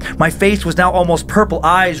different. My face was now almost purple,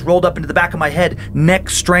 eyes rolled up into the back of my head, neck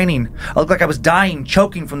straining. I looked like I was dying,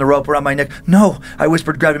 choking from the rope around my neck. No, I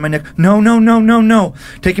whispered, grabbing my neck. No, no, no, no, no.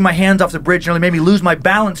 Taking my hands off the bridge nearly made me lose my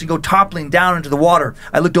balance and go toppling down into the water.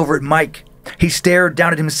 I looked over at Mike. He stared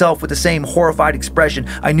down at himself with the same horrified expression.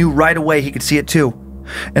 I knew right away he could see it too.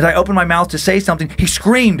 As I opened my mouth to say something, he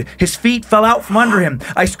screamed. His feet fell out from under him.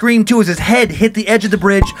 I screamed too as his head hit the edge of the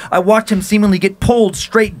bridge. I watched him seemingly get pulled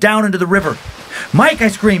straight down into the river. Mike, I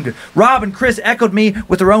screamed. Rob and Chris echoed me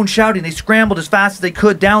with their own shouting. They scrambled as fast as they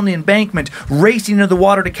could down the embankment, racing into the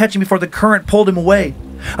water to catch him before the current pulled him away.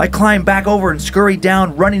 I climbed back over and scurried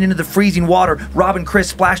down, running into the freezing water. Rob and Chris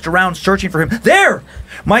splashed around, searching for him. There!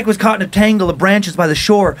 Mike was caught in a tangle of branches by the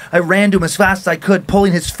shore. I ran to him as fast as I could,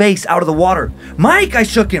 pulling his face out of the water. Mike! I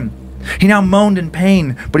shook him. He now moaned in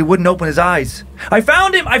pain, but he wouldn't open his eyes. I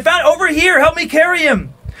found him! Over here! Help me carry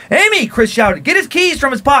him! Amy! Chris shouted. Get his keys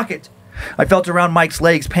from his pocket! I felt around Mike's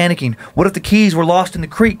legs, panicking. What if the keys were lost in the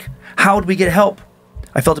creek? How would we get help?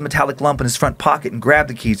 I felt a metallic lump in his front pocket and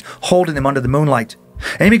grabbed the keys, holding them under the moonlight.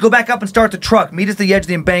 Amy, go back up and start the truck. Meet us at the edge of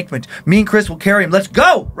the embankment. Me and Chris will carry him. Let's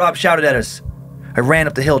go! Rob shouted at us. I ran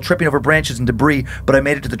up the hill, tripping over branches and debris, but I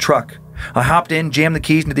made it to the truck. I hopped in, jammed the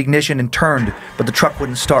keys into the ignition, and turned, but the truck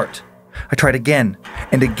wouldn't start. I tried again,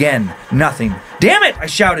 and again. Nothing. Damn it! I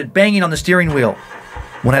shouted, banging on the steering wheel.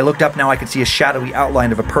 When I looked up now, I could see a shadowy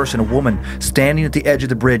outline of a person, a woman, standing at the edge of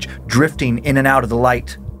the bridge, drifting in and out of the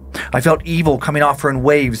light. I felt evil coming off her in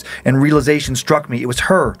waves, and realization struck me. It was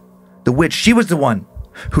her. The witch. She was the one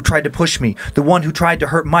who tried to push me, the one who tried to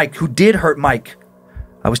hurt Mike, who did hurt Mike.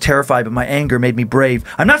 I was terrified, but my anger made me brave.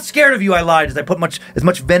 I'm not scared of you, I lied as I put as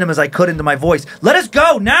much venom as I could into my voice. Let us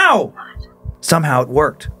go, now! Somehow it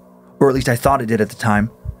worked, or at least I thought it did at the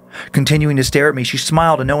time. Continuing to stare at me, she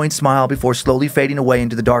smiled a knowing smile before slowly fading away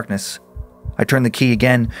into the darkness. I turned the key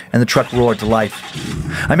again, and the truck roared to life.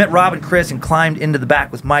 I met Rob and Chris and climbed into the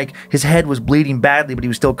back with Mike. His head was bleeding badly, but he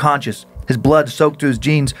was still conscious. His blood soaked through his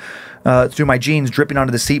jeans, through my jeans, dripping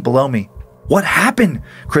onto the seat below me. What happened?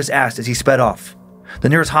 Chris asked as he sped off. The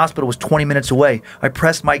nearest hospital was 20 minutes away. I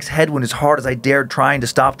pressed Mike's head wound as hard as I dared, trying to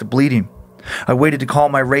stop the bleeding. I waited to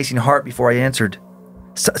calm my racing heart before I answered.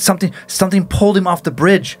 Something pulled him off the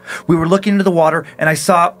bridge. We were looking into the water, and I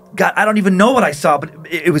saw... God, I don't even know what I saw, but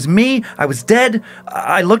it was me. I was dead.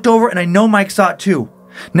 I looked over, and I know Mike saw it too.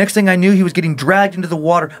 Next thing I knew, he was getting dragged into the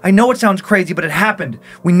water. I know it sounds crazy, but it happened.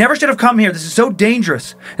 We never should have come here. This is so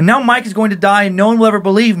dangerous. And now Mike is going to die, and no one will ever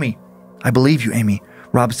believe me. I believe you, Amy,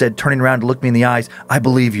 Rob said, turning around to look me in the eyes. I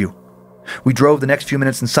believe you. We drove the next few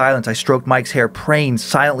minutes in silence. I stroked Mike's hair, praying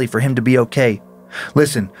silently for him to be okay.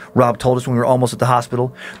 Listen, Rob told us when we were almost at the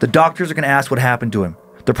hospital, the doctors are going to ask what happened to him.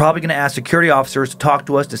 They're probably going to ask security officers to talk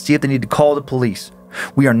to us to see if they need to call the police.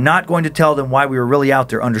 We are not going to tell them why we were really out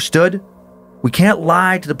there, understood? We can't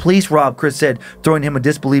lie to the police, Rob, Chris said, throwing him a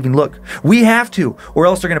disbelieving look. We have to, or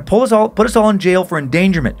else they're going to put us all in jail for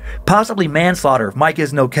endangerment, possibly manslaughter if Mike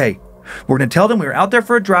isn't okay. We're going to tell them we were out there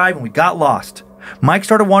for a drive and we got lost. Mike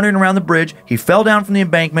started wandering around the bridge. He fell down from the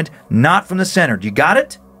embankment, not from the center. Do you got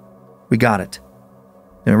it? We got it.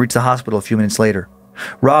 Then we reached the hospital a few minutes later.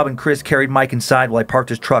 Rob and Chris carried Mike inside while I parked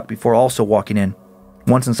his truck before also walking in.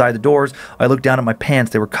 Once inside the doors, I looked down at my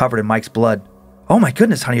pants. They were covered in Mike's blood. Oh my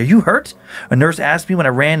goodness, honey, are you hurt? A nurse asked me when I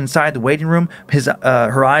ran inside the waiting room,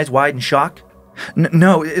 her eyes wide in shock.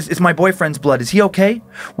 No, it's my boyfriend's blood. Is he okay?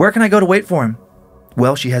 Where can I go to wait for him?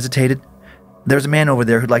 Well, she hesitated. There's a man over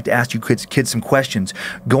there who'd like to ask you kids some questions.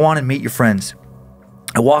 Go on and meet your friends.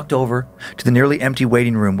 I walked over to the nearly empty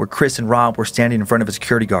waiting room where Chris and Rob were standing in front of a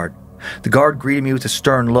security guard. The guard greeted me with a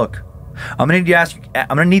stern look. I'm gonna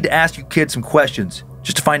need to ask you kids some questions,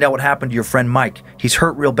 just to find out what happened to your friend Mike. He's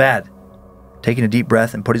hurt real bad. Taking a deep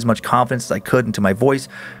breath and putting as much confidence as I could into my voice,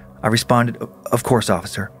 I responded, Of course,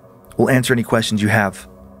 officer. We'll answer any questions you have.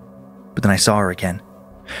 But then I saw her again.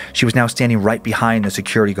 She was now standing right behind the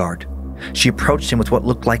security guard. She approached him with what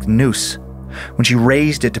looked like a noose. When she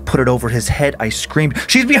raised it to put it over his head, I screamed,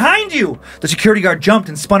 She's behind you! The security guard jumped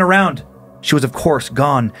and spun around. She was, of course,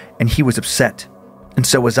 gone, and he was upset. And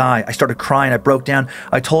so was I. I started crying. I broke down.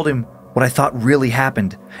 I told him what I thought really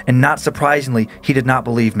happened, and not surprisingly, he did not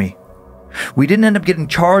believe me. We didn't end up getting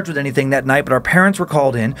charged with anything that night, but our parents were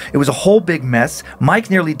called in. It was a whole big mess. Mike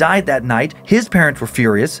nearly died that night. His parents were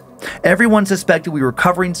furious. Everyone suspected we were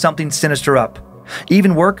covering something sinister up.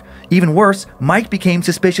 Even worse, Mike became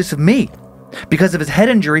suspicious of me. Because of his head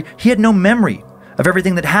injury, he had no memory of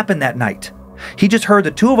everything that happened that night. He just heard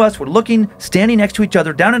the two of us were looking, standing next to each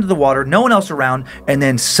other down into the water, no one else around, and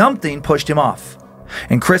then something pushed him off.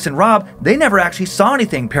 And Chris and Rob, they never actually saw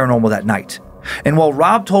anything paranormal that night. And while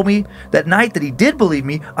Rob told me that night that he did believe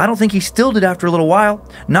me, I don't think he still did after a little while.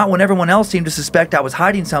 Not when everyone else seemed to suspect I was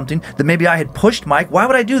hiding something, that maybe I had pushed Mike. Why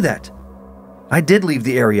would I do that? I did leave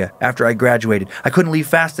the area after I graduated. I couldn't leave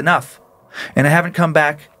fast enough. And I haven't come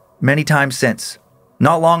back many times since.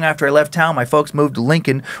 Not long after I left town, my folks moved to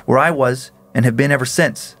Lincoln, where I was, and have been ever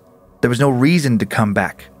since. There was no reason to come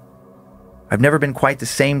back. I've never been quite the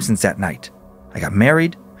same since that night. I got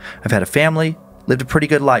married, I've had a family, lived a pretty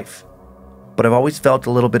good life. But I've always felt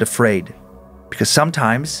a little bit afraid, because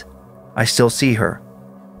sometimes I still see her.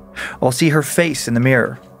 I'll see her face in the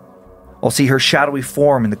mirror. I'll see her shadowy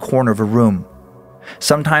form in the corner of a room.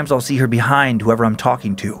 Sometimes I'll see her behind whoever I'm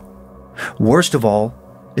talking to. Worst of all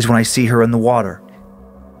is when I see her in the water.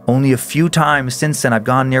 Only a few times since then I've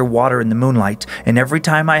gone near water in the moonlight, and every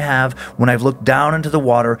time I have, when I've looked down into the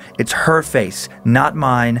water, it's her face, not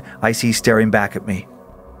mine, I see staring back at me.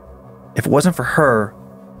 If it wasn't for her,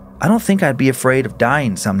 I don't think I'd be afraid of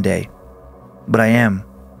dying someday. But I am.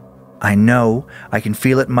 I know, I can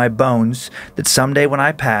feel it in my bones, that someday when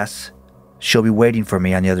I pass, she'll be waiting for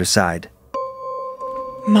me on the other side.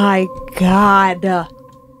 My God.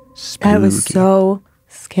 Spooky. That was so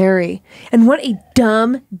scary. And what a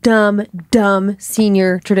dumb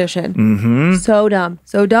senior tradition. Mm-hmm. So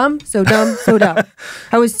dumb.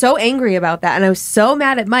 I was so angry about that. And I was so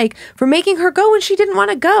mad at Mike for making her go when she didn't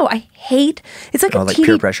want to go. I hate, it's like like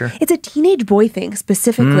peer pressure? It's a teenage boy thing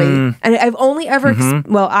specifically. And I've only ever,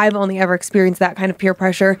 I've only ever experienced that kind of peer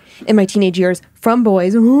pressure in my teenage years from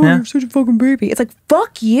boys. Oh, you're such a fucking baby. It's like,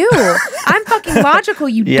 fuck you. I'm fucking logical,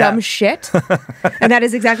 you dumb shit. And that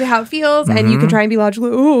is exactly how it feels. And you can try and be logical.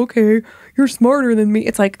 Oh, okay. you're smarter than me.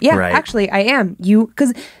 It's like, yeah, actually, I am.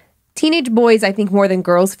 Because teenage boys, I think more than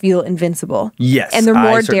girls, feel invincible. Yes. And they're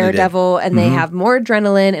more daredevil and they have more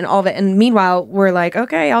adrenaline and all of it. And meanwhile, we're like,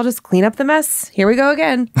 okay, I'll just clean up the mess. Here we go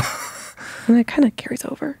again. And it kind of carries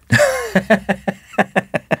over.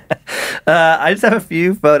 I just have a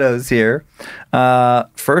few photos here.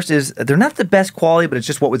 First is, they're not the best quality, but it's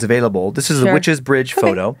just what was available. This is the Witch's Bridge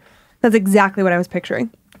photo. That's exactly what I was picturing.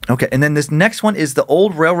 Okay, and then this next one is the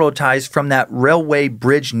old railroad ties from that railway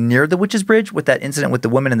bridge near the Witch's Bridge with that incident with the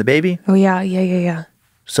woman and the baby. Oh, yeah.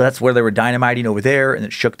 So that's where they were dynamiting over there, and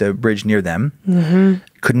it shook the bridge near them.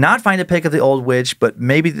 Could not find a pic of the old witch, but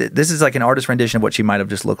maybe this is like an artist rendition of what she might have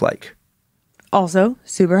just looked like. Also,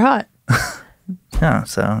 super hot.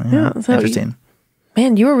 Interesting.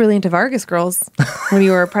 Man, you were really into Vargas girls when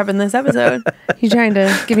you were prepping this episode. You trying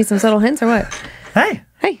to give me some subtle hints or what? Hey.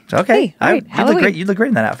 It's okay. Hey, all right. You look great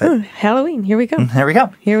in that outfit. Halloween. Here we come. Here we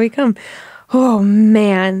go. Here we come. Oh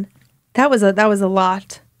man, that was a lot.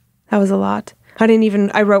 That was a lot.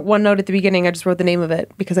 I wrote one note at the beginning. I just wrote the name of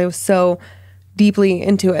it because I was so deeply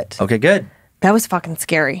into it. Okay, good. That was fucking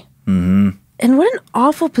scary. And what an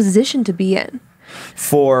awful position to be in.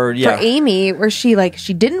 For Amy, where she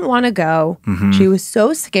didn't want to go. She was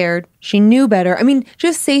so scared. She knew better. I mean,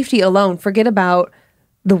 just safety alone. Forget about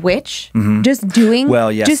the witch. Just doing.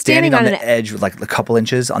 Well, yeah, just standing on the edge with like a couple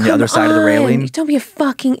inches on the other side of the railing. Don't be a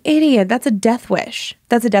fucking idiot. That's a death wish.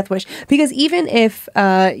 That's a death wish. Because even if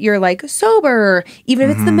you're like sober, even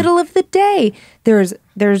if it's the middle of the day, there's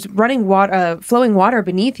running water, flowing water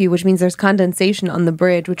beneath you, which means there's condensation on the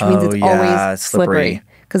bridge, which means it's always slippery.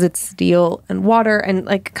 Because it's steel and water and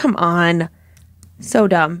like, come on. So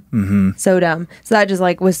dumb. So dumb. So that just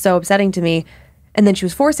like was so upsetting to me. And then she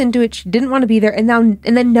was forced into it. She didn't want to be there. And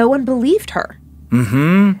then no one believed her.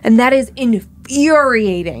 And that is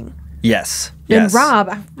infuriating. Yes. And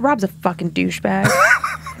Rob's a fucking douchebag.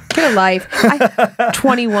 Get a life.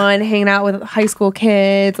 21, hanging out with high school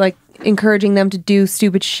kids, like encouraging them to do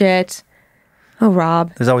stupid shit. Oh,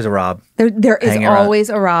 Rob. There's always a Rob. There is always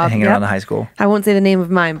a Rob. Hanging around the high school. I won't say the name of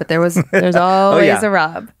mine, but there's always a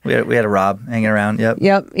Rob. We had a Rob hanging around. Yep.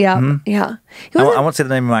 Yeah. I won't say the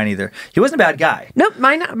name of mine either. He wasn't a bad guy. Nope.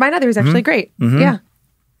 Mine either is actually great. Yeah.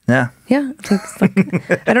 It's like,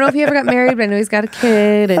 I don't know if he ever got married, but I know he's got a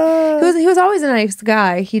kid. And he was always a nice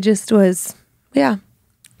guy. He just was,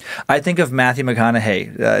 I think of Matthew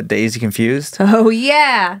McConaughey, Daisy Confused. Oh,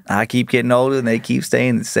 yeah. I keep getting older and they keep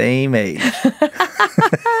staying the same age.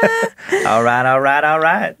 All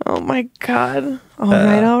right. Oh, my God.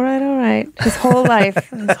 All right. His whole life.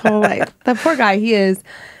 That poor guy,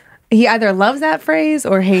 he either loves that phrase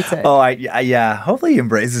or hates it. Oh, yeah. Hopefully he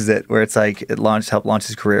embraces it where it's like it helped launch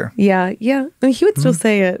his career. Yeah. I mean, he would still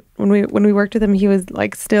say it. When we worked with him, he was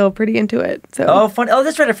like still pretty into it. So. Oh, fun. Oh,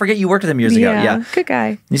 that's right. I forget you worked with him years ago. Yeah. Good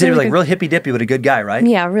guy. You said he was like real hippy dippy, but a good guy, right?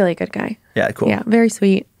 Yeah, really good guy. Yeah, cool. Yeah, very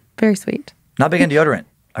sweet. Very sweet. Not big on deodorant,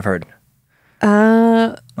 I've heard.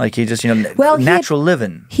 Like he just, natural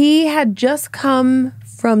living. He had just come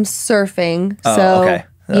from surfing. So, okay.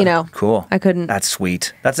 Cool. I couldn't. That's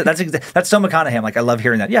sweet. That's so McConaughey. I'm like, I love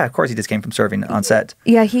hearing that. Yeah, of course he just came from surfing on set.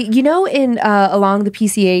 Yeah, in along the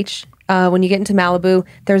PCH, when you get into Malibu,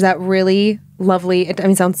 there's that really lovely,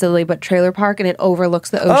 it sounds silly, but trailer park, and it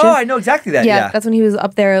overlooks the ocean. Oh, I know exactly that. Yeah. That's when he was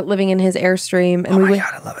up there living in his Airstream. And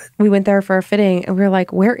God, I love it. We went there for a fitting, and we were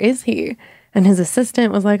like, where is he? And his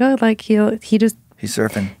assistant was like, oh, like he just... He's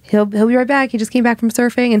surfing. He'll be right back. He just came back from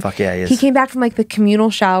surfing. And fuck yeah, he is. He came back from like the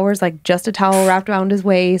communal showers, like just a towel wrapped around his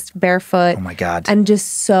waist, barefoot. Oh my God. And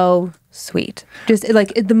just so sweet. Just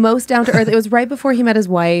like the most down to earth. It was right before he met his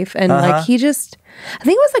wife. And like he just, I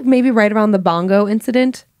think it was like maybe right around the bongo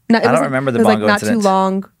incident. I don't remember the bongo incident. It was like not too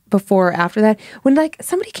long before or after that. When like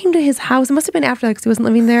somebody came to his house, it must have been after that because he wasn't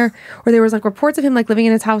living there. Or there was like reports of him like living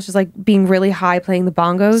in his house, just like being really high playing the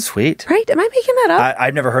bongos. Sweet. Right? Am I making that up?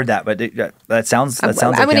 I've never heard that, but that sounds I'm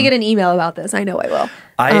going to get an email about this. I know I will.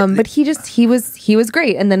 But he was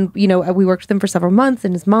great. And then, we worked with him for several months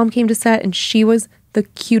and his mom came to set and she was the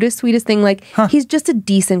cutest, sweetest thing. Like he's just a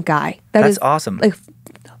decent guy. That's awesome. Like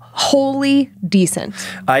wholly decent.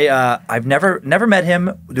 I've never met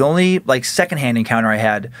him. The only like secondhand encounter I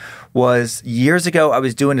had was years ago. I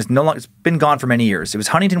was doing this. It's been gone for many years. It was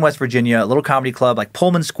Huntington, West Virginia, a little comedy club like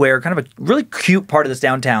Pullman Square, kind of a really cute part of this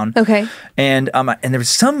downtown. Okay. And there was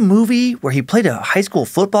some movie where he played a high school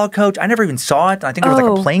football coach. I never even saw it. I think there was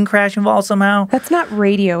like a plane crash involved somehow. That's not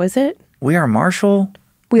Radio, is it? We Are Marshall.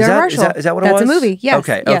 We Are Marshall. Is that what it was? That's a movie, yes.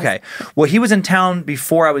 Okay, yes. okay. Well, he was in town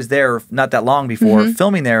before I was there, not that long before,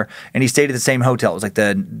 filming there, and he stayed at the same hotel. It was like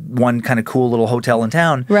the one kind of cool little hotel in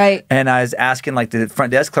town. Right. And I was asking like the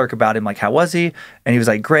front desk clerk about him, like, how was he? And he was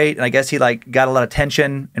like, great. And I guess he like got a lot of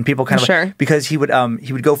attention, and people kind of because he would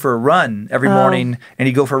go for a run every morning, and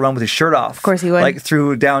he'd go for a run with his shirt off. Of course he would. Like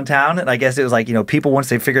through downtown. And I guess it was like, people once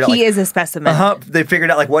they figured out he is a specimen. They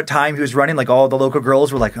figured out like what time he was running. Like all the local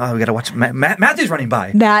girls were like, oh, we got to watch Matthew's running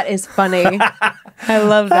by. That is funny. I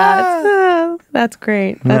love that. Oh, that's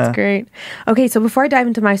great. That's great. Okay, so before I dive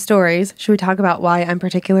into my stories, should we talk about why I'm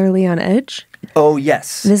particularly on edge? Oh,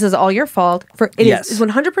 yes. This is all your fault. It is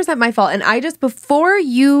 100% my fault. And I just, before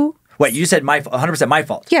you... Wait, you said 100% my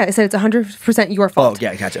fault. Yeah, I said it's 100% your fault. Oh,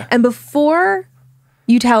 yeah, gotcha. And before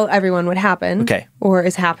you tell everyone what happened or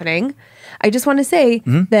is happening, I just want to say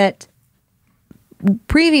that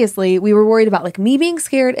previously we were worried about like me being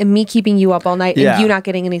scared and me keeping you up all night and you not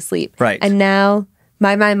getting any sleep. Right. And now,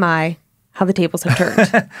 my, how the tables have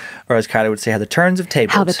turned. Or as Kylie would say, how the turns have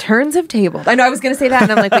tabled. How the turns have tabled. I know I was going to say that,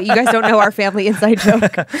 and I'm like, but you guys don't know our family inside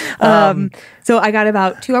joke. So I got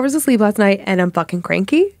about 2 hours of sleep last night, and I'm fucking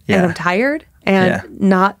cranky, and I'm tired, and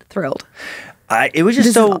not thrilled. It was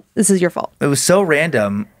just this is your fault. It was so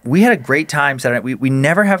random. We had a great time Saturday night. We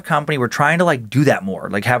never have company. We're trying to like do that more,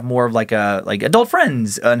 like have more of like adult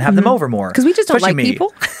friends and have them over more. Because we just don't like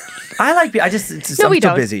people. I like people. I'm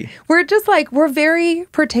so busy. We're just like, we're very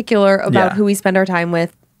particular about who we spend our time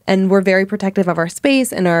with. And we're very protective of our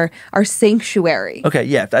space and our sanctuary. Okay,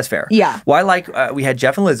 yeah, that's fair. Yeah. Well, we had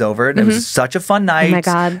Jeff and Liz over, and it was such a fun night. Oh my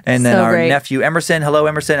God, and then our great. nephew Emerson. Hello,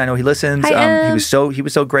 Emerson. I know he listens. Hi, he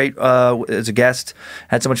was so great as a guest.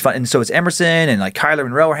 Had so much fun, and so it's Emerson and like Kyler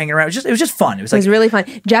and Roe were hanging around. It was just fun. It was really fun.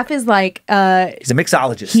 Jeff is like he's a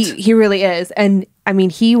mixologist. He really is, and I mean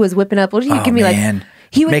he was whipping up. What did he give me like?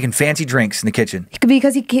 He was making fancy drinks in the kitchen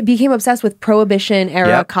because he became obsessed with Prohibition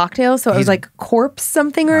era cocktails. So it was like corpse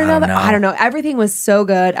something or another. I don't know. Everything was so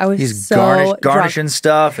good. I was garnishing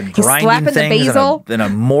stuff and grinding things in a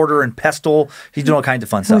mortar and pestle. He's doing all kinds of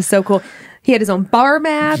fun stuff. It was so cool. He had his own bar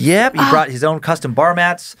mat. Yep, he brought his own custom bar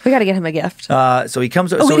mats. We got to get him a gift. So he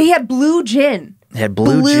comes. He had blue gin. He had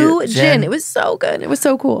blue gin. It was so good. It was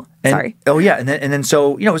so cool. Sorry. Oh yeah, and then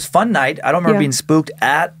so it was a fun night. I don't remember being spooked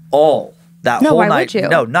at all. That whole why night. Would you?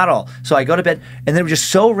 No, not all. So I go to bed, and then it was just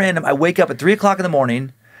so random. I wake up at 3 o'clock in the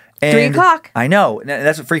morning. And 3 o'clock? I know. And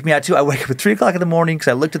that's what freaked me out, too. I wake up at 3 o'clock in the morning because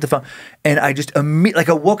I looked at the phone, and I just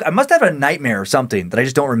immediately, I must have had a nightmare or something that I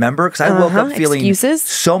just don't remember because I woke up feeling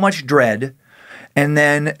so much dread. And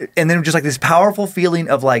then just like this powerful feeling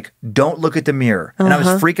of like, don't look at the mirror. And I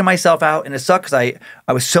was freaking myself out. And it sucked because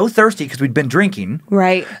I was so thirsty because we'd been drinking.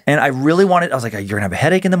 Right. And I really wanted, I was like, you're going to have a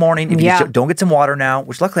headache in the morning. If you don't get some water now,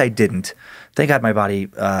 which luckily I didn't. Thank God my body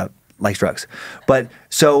likes drugs. But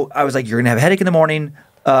so I was like, you're going to have a headache in the morning.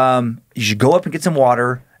 You should go up and get some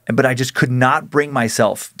water. But I just could not bring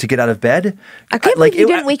myself to get out of bed. I can't believe you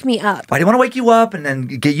didn't wake me up. I didn't want to wake you up and then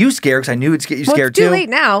get you scared because I knew it'd get you scared too. It's too late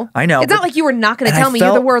now. I know. It's not like you were not going to tell me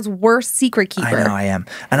you're the world's worst secret keeper. I know I am.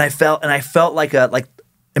 And I felt like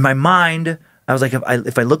in my mind, I was like,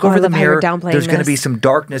 if I look over the mirror, there's going to be some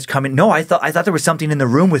darkness coming. No, I thought there was something in the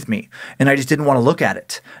room with me, and I just didn't want to look at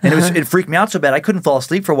it. And it freaked me out so bad I couldn't fall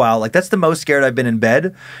asleep for a while. Like that's the most scared I've been in bed.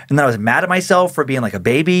 And then I was mad at myself for being like a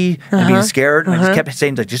baby and being scared. And I just kept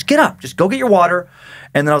saying like, just get up, just go get your water.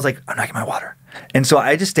 And then I was like, I'm not getting my water. And so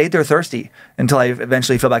I just stayed there thirsty until I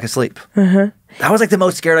eventually fell back asleep. That was like the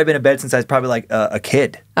most scared I've been in bed since I was probably like a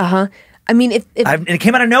kid. I mean, and it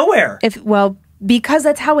came out of nowhere. Because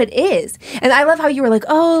that's how it is. And I love how you were like,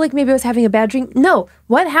 oh, like maybe I was having a bad dream. No,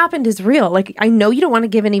 what happened is real. Like, I know you don't want to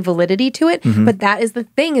give any validity to it, but that is the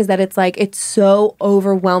thing, is that it's like, it's so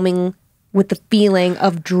overwhelming with the feeling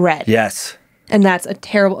of dread. Yes. And that's a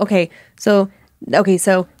terrible, so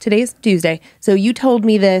today's Tuesday. So you told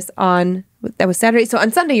me this that was Saturday. So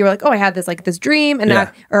on Sunday, you were like, oh, I had this dream. And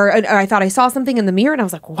I thought I saw something in the mirror. And I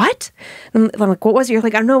was like, what? And I'm like, what was it? You're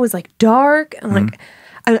like, I don't know. It was like dark. And I'm like,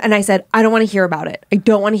 and I said, I don't want to hear about it. I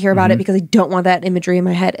don't want to hear about it because I don't want that imagery in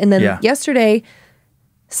my head. And then yesterday,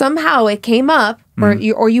 somehow it came up,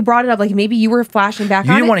 or you brought it up, like maybe you were flashing back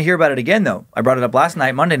on it. You didn't want to hear about it again, though. I brought it up last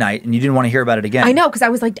night, Monday night, and you didn't want to hear about it again. I know, because I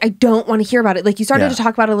was like, I don't want to hear about it. Like, you started to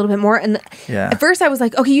talk about it a little bit more, and at first I was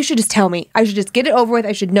like, okay, you should just tell me. I should just get it over with.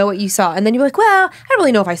 I should know what you saw. And then you were like, well, I don't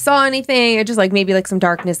really know if I saw anything. I just like maybe like some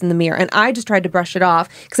darkness in the mirror. And I just tried to brush it off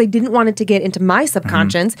because I didn't want it to get into my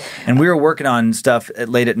subconscious. And we were working on stuff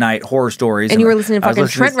late at night, horror stories. And you were listening to fucking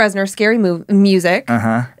Trent Reznor scary music.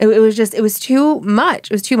 It was too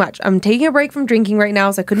much. It was too much. I'm taking a break from drinking drinking right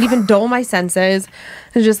now, so I couldn't even dull my senses.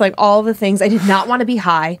 It's just like all the things. I did not want to be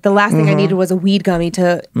high. The last thing I needed was a weed gummy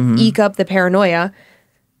to eke up the paranoia.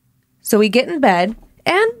 So we get in bed,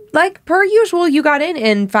 and like per usual, you got in,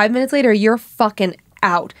 and 5 minutes later, you're fucking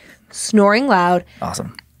out, snoring loud.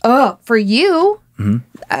 Awesome. Oh, for you.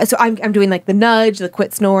 So I'm doing like the nudge, the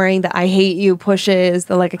quit snoring, the I hate you pushes,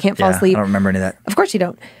 the like I can't fall asleep. I don't remember any of that. Of course you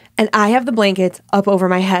don't. And I have the blankets up over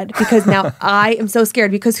my head because now I am so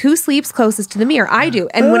scared because who sleeps closest to the mirror? I do.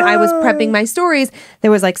 And when I was prepping my stories,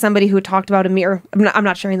 there was like somebody who talked about a mirror. I'm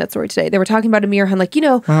not sharing that story today. They were talking about a mirror and like, I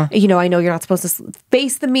know you're not supposed to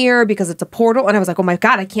face the mirror because it's a portal. And I was like, oh my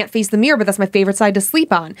God, I can't face the mirror, but that's my favorite side to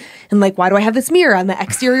sleep on. And like, why do I have this mirror on the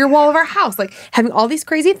exterior wall of our house? Like having all these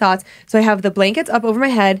crazy thoughts. So I have the blankets up over my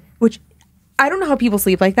head, which I don't know how people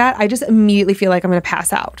sleep like that. I just immediately feel like I'm going to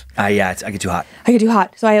pass out. Yeah, I get too hot. I get too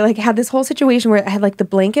hot. So I like had this whole situation where I had like the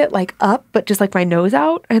blanket like up, but just like my nose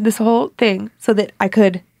out. I had this whole thing so that I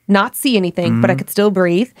could not see anything, but I could still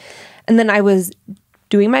breathe. And then I was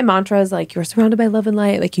doing my mantras like you're surrounded by love and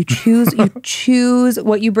light. Like you choose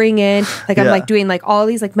what you bring in. Like I'm like doing like all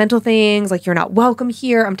these like mental things. Like you're not welcome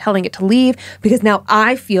here. I'm telling it to leave because now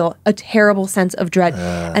I feel a terrible sense of dread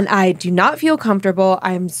and I do not feel comfortable.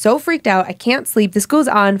 I am so freaked out. I can't sleep. This goes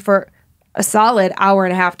on for a solid hour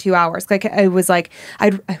and a half, 2 hours. Like I was like,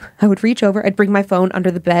 I would reach over, I'd bring my phone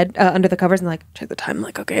under the bed, under the covers and like check the time. I'm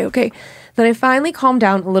like, okay. Then I finally calmed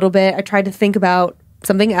down a little bit. I tried to think about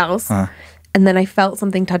something else. And then I felt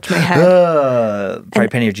something touch my head. Probably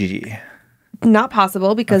Penny or Gigi. Not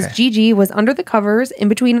possible because Gigi was under the covers in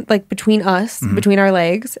between, like between us, between our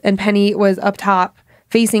legs, and Penny was up top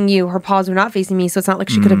facing you. Her paws were not facing me, so it's not like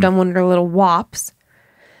she could have done one of her little wops.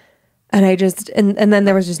 And I just, and then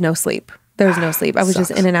there was just no sleep. There was no sleep. I was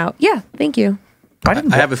just in and out. Yeah, thank you. I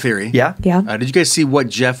have a theory. Yeah? Yeah. Did you guys see what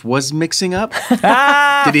Jeff was mixing up?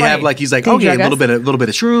 Did he have like, he's like, okay, a little bit of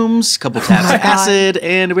shrooms, a couple taps of acid,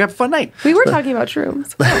 and we have a fun night. We were talking about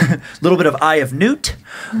shrooms. A little bit of Eye of Newt,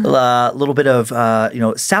 a little bit of,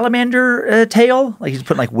 salamander tail. Like he's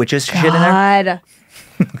putting like witches shit in there.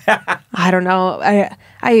 I don't know.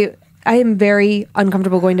 I am very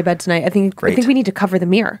uncomfortable going to bed tonight. I think we need to cover the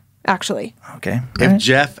mirror. Actually. Okay. If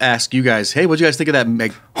Jeff asked you guys, hey, what'd you guys think of that?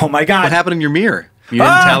 Like, oh my God. What happened in your mirror? You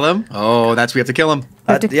didn't tell him? Oh, we have to kill him.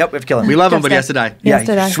 Yep, we have to kill him. We love him, but he has to die.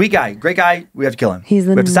 Yeah, sweet guy, great guy. We have to kill him. He's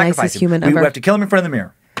the nicest human ever. We have to kill him in front of the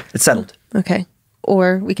mirror. It's settled. Okay.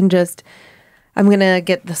 Or we can just, I'm going to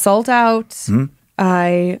get the salt out.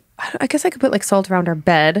 I guess I could put like salt around our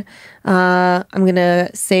bed. I'm going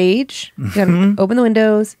to sage. I'm going to open the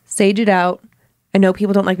windows, sage it out. I know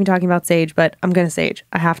people don't like me talking about sage, but I'm going to sage.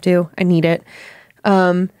 I have to. I need it.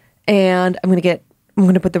 And I'm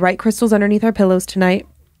going to put the right crystals underneath our pillows tonight.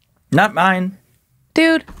 Not mine.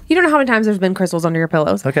 Dude, you don't know how many times there's been crystals under your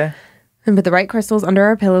pillows. Okay. And put the right crystals under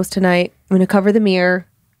our pillows tonight. I'm going to cover the mirror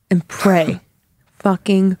and pray.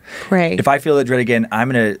 Fucking pray. If I feel the dread again, I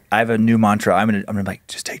have a new mantra. I'm going to be like,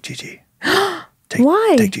 just take Gigi.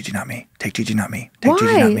 Why? Take Gigi, not me. Take Gigi, not me. Take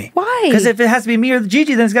Gigi, not me. Why? Because if it has to be me or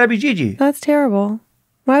Gigi, then it's got to be Gigi. That's terrible.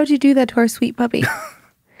 Why would you do that to our sweet puppy?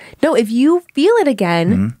 No, if you feel it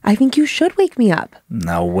again, I think you should wake me up.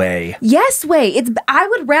 No way. Yes, way. I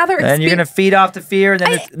would rather. And you're gonna feed off the fear. And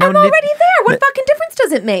then I'm already there. What fucking difference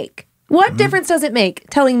does it make? What difference does it make?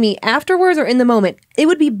 Telling me afterwards or in the moment? It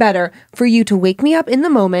would be better for you to wake me up in the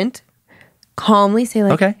moment, calmly say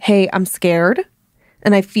like, "Hey, I'm scared,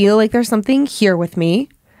 and I feel like there's something here with me."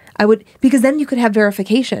 I would, because then you could have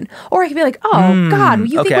verification, or I could be like, "Oh God,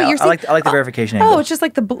 you think what you're saying?" I like the verification angle. Oh, it's just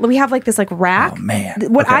like we have like this like rack. Oh man,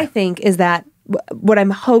 what I think is that what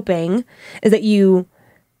I'm hoping is that you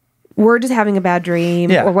were just having a bad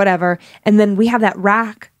dream or whatever, and then we have that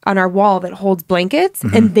rack on our wall that holds blankets,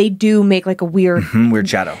 and they do make like a weird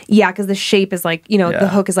shadow. Yeah, because the shape is like the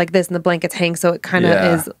hook is like this, and the blankets hang, so it kind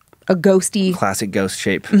of is a ghosty, classic ghost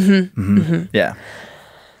shape. Yeah.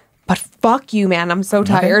 But fuck you, man. I'm so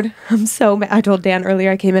tired. I'm so mad. I told Dan earlier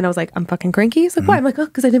I came in, I was like, I'm fucking cranky. He's like, why? I'm like, oh,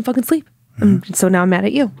 because I didn't fucking sleep. So now I'm mad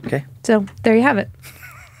at you. Okay. So there you have it.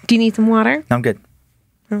 Do you need some water? No, I'm good.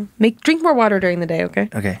 Drink more water during the day, okay?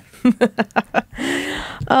 Okay.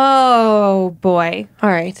 Oh, boy. All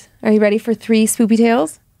right. Are you ready for 3 spoopy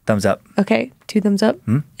tales? Thumbs up. Okay. 2 thumbs up.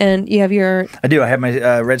 And you have your... I do. I have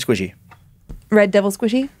my red squishy. Red devil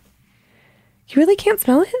squishy? You really can't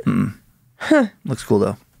smell it? Huh. Looks cool,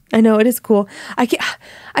 though. I know, it is cool.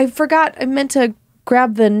 I forgot. I meant to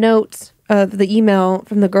grab the notes of the email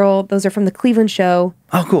from the girl. Those are from the Cleveland show.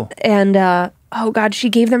 Oh, cool. And, oh, God, she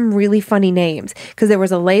gave them really funny names. Because there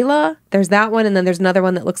was a Layla, there's that one, and then there's another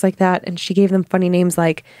one that looks like that. And she gave them funny names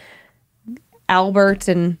like Albert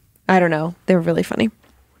and I don't know. They were really funny.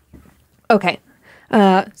 Okay.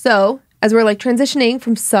 So as we're like transitioning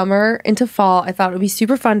from summer into fall, I thought it would be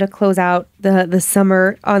super fun to close out the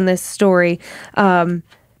summer on this story.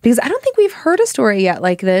 Because I don't think we've heard a story yet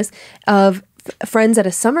like this of friends at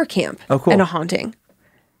a summer camp and a haunting.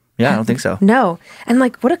 Yeah, I don't think so. No. And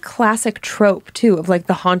like, what a classic trope, too, of like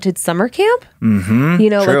the haunted summer camp. Mm-hmm. You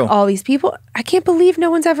know, True. like all these people. I can't believe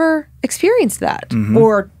no one's ever experienced that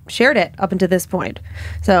or shared it up until this point.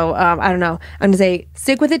 So I don't know. I'm going to say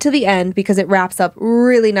stick with it to the end because it wraps up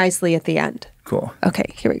really nicely at the end. Cool.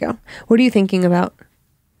 Okay, here we go. What are you thinking about?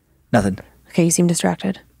 Nothing. Okay, you seem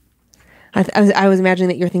distracted. I was imagining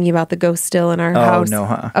that you're thinking about the ghost still in our house. Oh,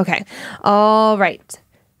 no. Okay. All right.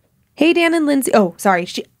 Hey, Dan and Lindsay. Oh, sorry.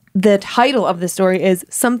 The title of the story is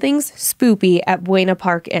Something's Spoopy at Buena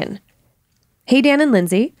Park Inn. Hey, Dan and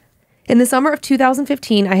Lindsay. In the summer of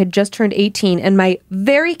 2015, I had just turned 18, and my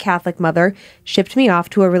very Catholic mother shipped me off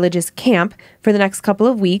to a religious camp for the next couple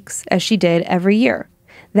of weeks, as she did every year.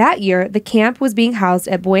 That year, the camp was being housed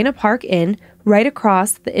at Buena Park Inn, right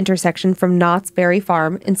across the intersection from Knott's Berry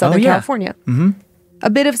Farm in Southern California. Mm-hmm. A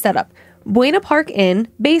bit of setup. Buena Park Inn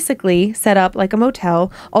basically set up like a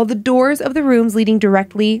motel, all the doors of the rooms leading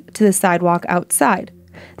directly to the sidewalk outside.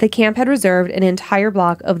 The camp had reserved an entire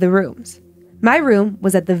block of the rooms. My room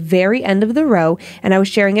was at the very end of the row, and I was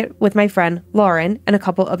sharing it with my friend Lauren and a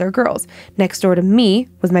couple other girls. Next door to me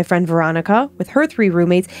was my friend Veronica with her 3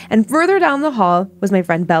 roommates, and further down the hall was my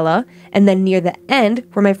friend Bella, and then near the end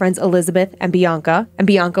were my friends Elizabeth and Bianca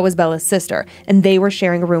was Bella's sister, and they were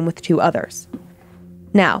sharing a room with 2 others.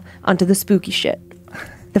 Now, onto the spooky shit.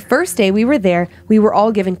 The first day we were there, we were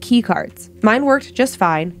all given key cards. Mine worked just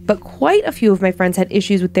fine, but quite a few of my friends had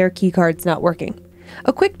issues with their key cards not working.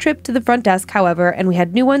 A quick trip to the front desk, however, and we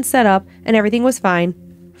had new ones set up, and everything was fine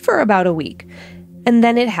for about a week. And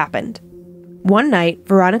then it happened. One night,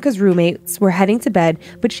 Veronica's roommates were heading to bed,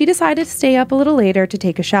 but she decided to stay up a little later to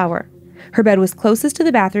take a shower. Her bed was closest to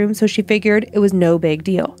the bathroom, so she figured it was no big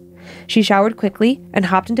deal. She showered quickly and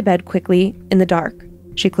hopped into bed quickly in the dark.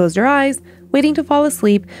 She closed her eyes, waiting to fall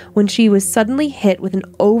asleep, when she was suddenly hit with an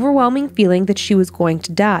overwhelming feeling that she was going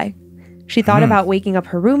to die. She thought about waking up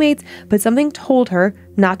her roommates, but something told her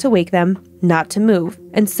not to wake them, not to move,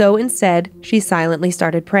 and so instead, she silently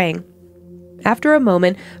started praying. After a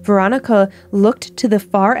moment, Veronica looked to the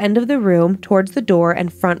far end of the room towards the door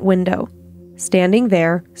and front window. Standing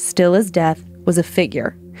there, still as death, was a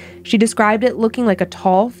figure. She described it looking like a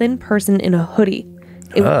tall, thin person in a hoodie.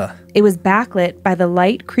 It was backlit by the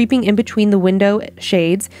light creeping in between the window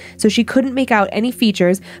shades, so she couldn't make out any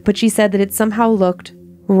features, but she said that it somehow looked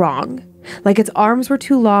wrong, like its arms were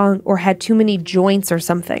too long or had too many joints or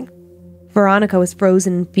something. Veronica was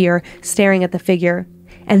frozen in fear, staring at the figure,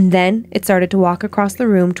 and then it started to walk across the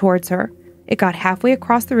room towards her. It got halfway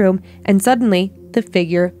across the room, and suddenly, the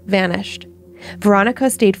figure vanished. Veronica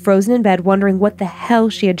stayed frozen in bed, wondering what the hell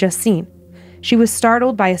she had just seen. She was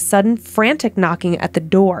startled by a sudden, frantic knocking at the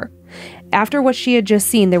door. After what she had just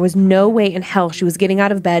seen, there was no way in hell she was getting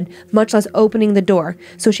out of bed, much less opening the door,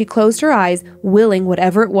 so she closed her eyes, willing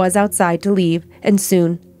whatever it was outside to leave, and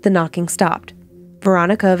soon the knocking stopped.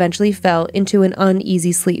 Veronica eventually fell into an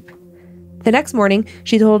uneasy sleep. The next morning,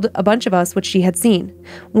 she told a bunch of us what she had seen.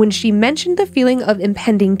 When she mentioned the feeling of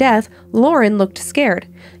impending death, Lauren looked scared.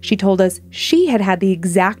 She told us she had had the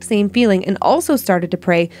exact same feeling and also started to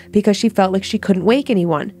pray because she felt like she couldn't wake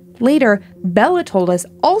anyone. Later, Bella told us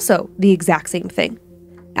also the exact same thing.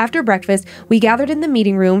 After breakfast, we gathered in the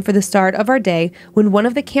meeting room for the start of our day when one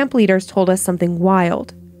of the camp leaders told us something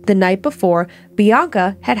wild. The night before,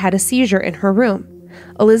 Bianca had had a seizure in her room.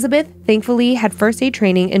 Elizabeth thankfully had first aid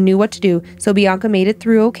training and knew what to do, so Bianca made it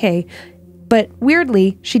through okay. But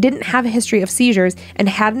weirdly, she didn't have a history of seizures and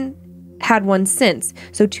hadn't had one since,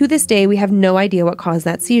 so to this day we have no idea what caused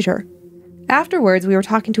that seizure. Afterwards, we were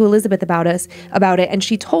talking to Elizabeth about it, and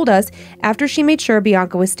she told us after she made sure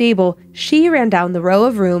Bianca was stable, she ran down the row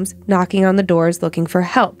of rooms, knocking on the doors looking for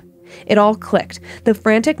help. It all clicked. The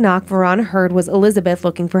frantic knock Veronica heard was Elizabeth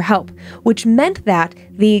looking for help, which meant that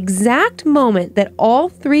the exact moment that all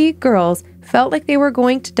 3 girls felt like they were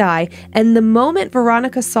going to die, and the moment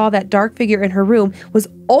Veronica saw that dark figure in her room was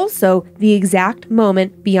also the exact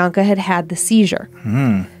moment Bianca had had the seizure.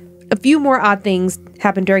 A few more odd things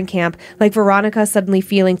happened during camp, like Veronica suddenly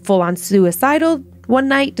feeling full-on suicidal one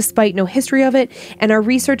night despite no history of it, and our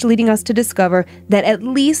research leading us to discover that at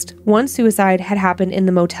least one suicide had happened in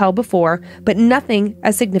the motel before, but nothing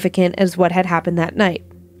as significant as what had happened that night.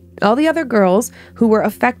 All the other girls who were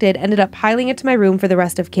affected ended up piling into my room for the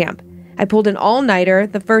rest of camp. I pulled an all-nighter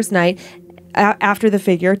the first night after the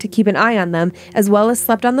figure to keep an eye on them, as well as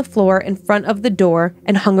slept on the floor in front of the door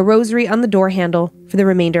and hung a rosary on the door handle for the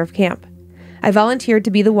remainder of camp. I volunteered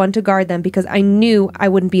to be the one to guard them because I knew I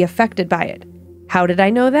wouldn't be affected by it. How did I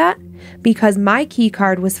know that? Because my key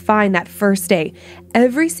card was fine that first day.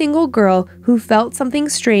 Every single girl who felt something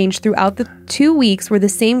strange throughout the 2 weeks were the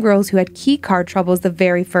same girls who had key card troubles the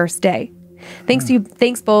very first day.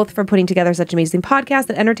 Thanks both for putting together such an amazing podcast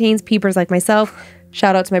that entertains peepers like myself.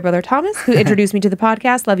 Shout out to my brother Thomas, who introduced me to the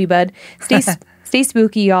podcast. Love you, bud. Stay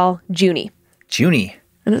spooky, y'all. Junie. Junie.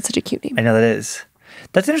 I know it's such a cute name. I know that is.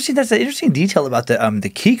 That's interesting. That's an interesting detail about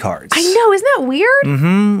the key cards. I know, isn't that weird?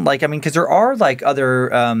 Mm-hmm. Like, I mean, because there are like other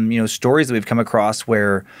stories that we've come across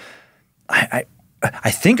where I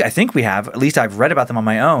think we have, at least I've read about them on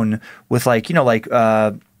my own, with like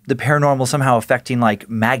the paranormal somehow affecting like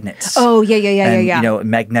magnets. Oh yeah.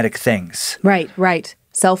 Magnetic things. Right.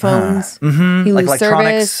 Cell phones. Mm-hmm. You like lose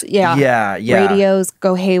electronics. service. Yeah. Radios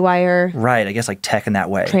go haywire. Right. I guess like tech in that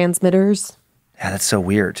way. Transmitters. Yeah, that's so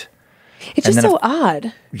weird. It's just so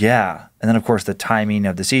odd. Yeah. And then, of course, the timing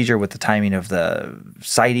of the seizure with the timing of the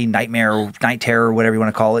sighting, nightmare, night terror, whatever you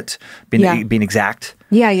want to call it, being exact.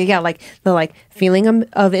 Yeah. Like the feeling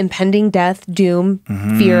of impending death, doom,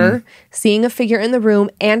 fear, seeing a figure in the room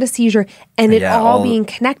and a seizure, and it all being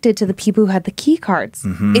connected to the people who had the key cards.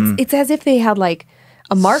 Mm-hmm. It's as if they had like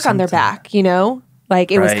a mark on their back,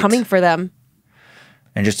 like it was coming for them.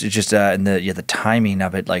 And and the timing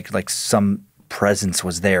of it, like some presence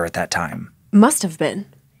was there at that time. Must have been.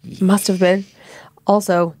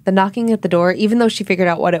 Also, the knocking at the door, even though she figured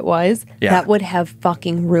out what it was, that would have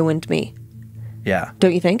fucking ruined me. Yeah.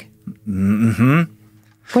 Don't you think? Mm-hmm.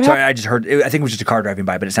 Sorry, I just heard, I think it was just a car driving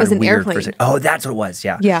by, but it sounded weird. Oh, that's what it was.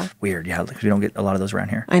 Yeah. Yeah. Weird. Yeah. Like, we don't get a lot of those around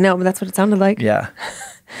here. I know, but that's what it sounded like. Yeah.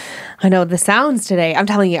 I know the sounds today. I'm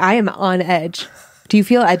telling you, I am on edge. Do you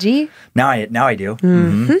feel edgy? Now I do.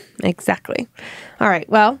 Mm-hmm. Exactly. All right.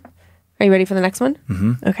 Well, are you ready for the next one?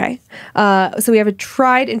 Mm-hmm. Okay. So we have a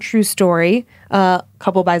tried and true story.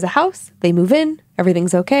 Couple buys a house. They move in.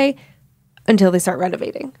 Everything's okay until they start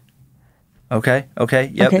renovating. Okay. Yep.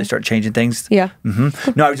 Okay. They start changing things. Yeah.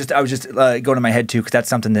 Mm-hmm. No, I was just going in my head too, because that's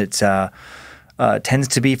something that tends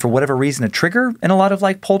to be, for whatever reason, a trigger in a lot of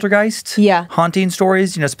like poltergeist haunting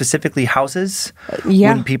stories, specifically houses.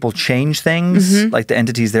 When people change things, like the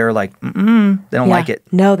entities there are like, they don't like it.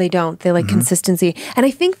 No, they don't. They like consistency. And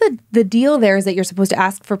I think that the deal there is that you're supposed to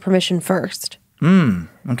ask for permission first.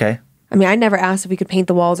 Okay. I mean, I never asked if we could paint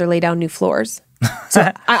the walls or lay down new floors. So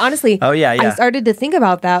I honestly, I started to think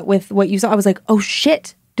about that with what you saw. I was like, oh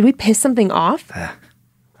shit, did we piss something off?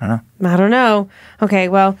 I don't know. Okay,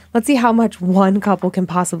 well, let's see how much one couple can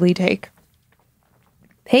possibly take.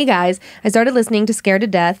 Hey guys, I started listening to Scared to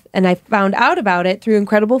Death, and I found out about it through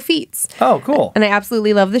Incredible Feats. Oh, cool. And I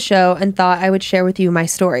absolutely love the show and thought I would share with you my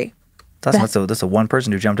story. That's a one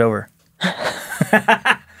person who jumped over.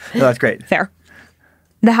 No, that's great. Fair.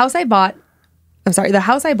 The house I bought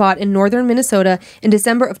in northern Minnesota in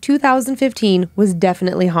December of 2015 was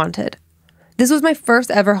definitely haunted. This was my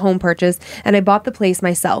first ever home purchase, and I bought the place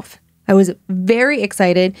myself. I was very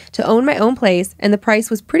excited to own my own place, and the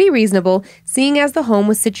price was pretty reasonable, seeing as the home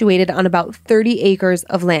was situated on about 30 acres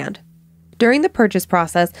of land. During the purchase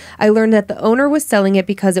process, I learned that the owner was selling it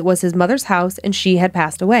because it was his mother's house and she had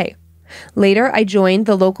passed away. Later, I joined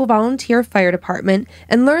the local volunteer fire department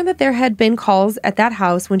and learned that there had been calls at that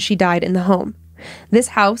house when she died in the home. This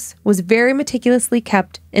house was very meticulously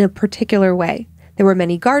kept in a particular way. There were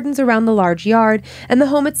many gardens around the large yard, and the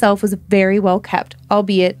home itself was very well kept,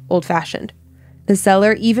 albeit old-fashioned. The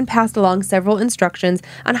seller even passed along several instructions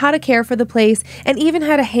on how to care for the place and even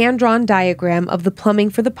had a hand-drawn diagram of the plumbing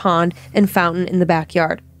for the pond and fountain in the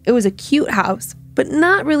backyard. It was a cute house, but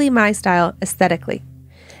not really my style aesthetically.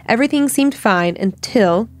 Everything seemed fine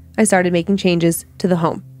until I started making changes to the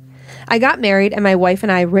home. I got married, and my wife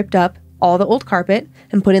and I ripped up all the old carpet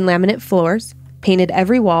and put in laminate floors, painted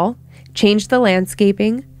every wall, changed the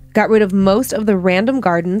landscaping, got rid of most of the random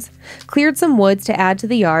gardens, cleared some woods to add to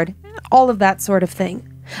the yard, all of that sort of thing.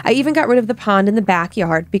 I even got rid of the pond in the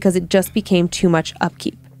backyard because it just became too much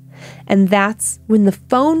upkeep. And that's when the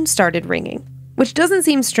phone started ringing, which doesn't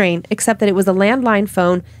seem strange except that it was a landline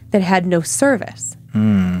phone that had no service.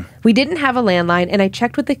 We didn't have a landline, and I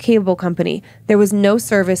checked with the cable company. There was no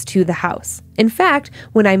service to the house. In fact,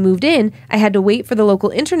 when I moved in, I had to wait for the local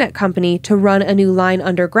internet company to run a new line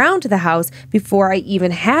underground to the house before I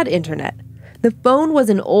even had internet. The phone was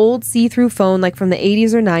an old see-through phone like from the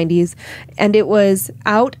 80s or 90s, and it was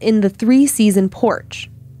out in the 3-season porch.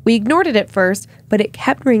 We ignored it at first, but it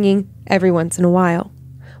kept ringing every once in a while.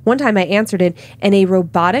 One time I answered it, and a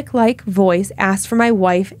robotic-like voice asked for my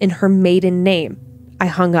wife in her maiden name. I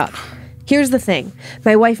hung up. Here's the thing.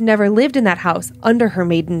 My wife never lived in that house under her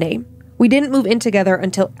maiden name. We didn't move in together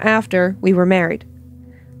until after we were married.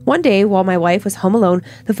 One day, while my wife was home alone,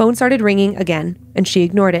 the phone started ringing again, and she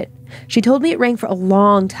ignored it. She told me it rang for a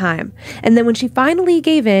long time, and then when she finally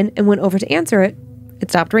gave in and went over to answer it,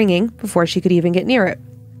 it stopped ringing before she could even get near it.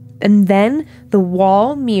 And then the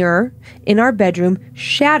wall mirror in our bedroom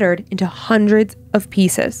shattered into hundreds of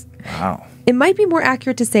pieces. Wow. It might be more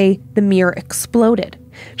accurate to say the mirror exploded.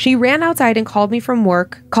 She ran outside and called me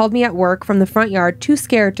at work from the front yard, too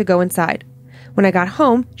scared to go inside. When I got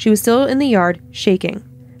home, she was still in the yard, shaking.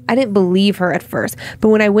 I didn't believe her at first, but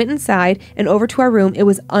when I went inside and over to our room, it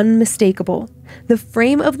was unmistakable. The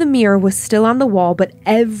frame of the mirror was still on the wall, but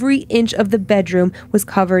every inch of the bedroom was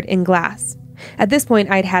covered in glass. At this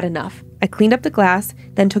point, I'd had enough. I cleaned up the glass,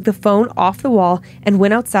 then took the phone off the wall and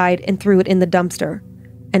went outside and threw it in the dumpster.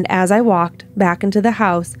 And as I walked back into the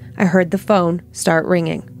house, I heard the phone start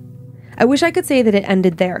ringing. I wish I could say that it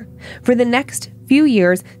ended there. For the next few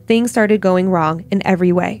years, things started going wrong in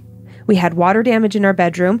every way. We had water damage in our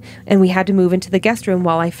bedroom, and we had to move into the guest room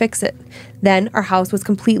while I fix it. Then our house was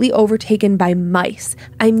completely overtaken by mice.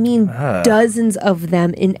 I mean, dozens of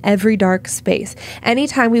them in every dark space.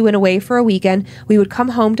 Anytime we went away for a weekend, we would come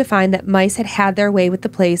home to find that mice had had their way with the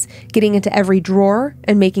place, getting into every drawer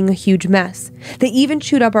and making a huge mess. They even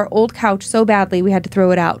chewed up our old couch so badly we had to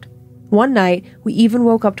throw it out. One night, we even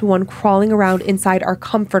woke up to one crawling around inside our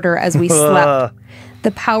comforter as we slept.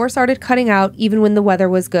 The power started cutting out even when the weather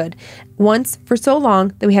was good. Once for so long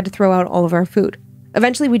that we had to throw out all of our food.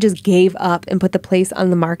 Eventually, we just gave up and put the place on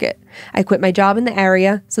the market. I quit my job in the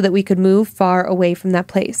area so that we could move far away from that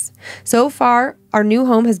place. So far, our new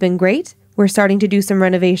home has been great. We're starting to do some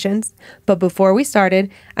renovations. But before we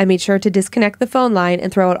started, I made sure to disconnect the phone line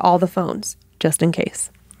and throw out all the phones, just in case.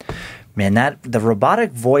 Man, the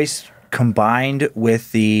robotic voice combined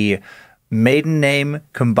with the maiden name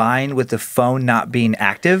combined with the phone not being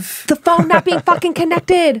active. The phone not being fucking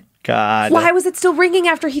connected. God. Why was it still ringing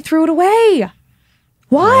after he threw it away?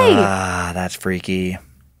 Why? That's freaky.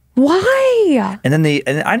 Why? And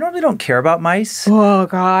I normally don't care about mice. Oh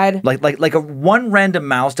God. Like a one random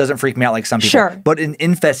mouse doesn't freak me out like some people. Sure. But an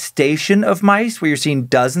infestation of mice where you're seeing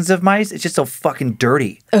dozens of mice, it's just so fucking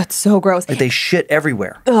dirty. Ugh, it's so gross. Like they shit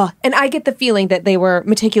everywhere. Ugh. And I get the feeling that they were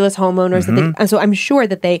meticulous homeowners. And so I'm sure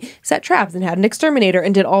that they set traps and had an exterminator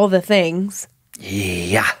and did all the things.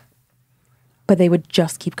 Yeah. But they would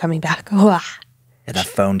just keep coming back. Ugh. Yeah, that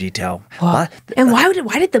phone detail. And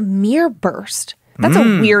why did the mirror burst? That's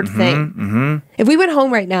a weird thing. If we went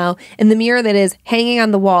home right now and the mirror that is hanging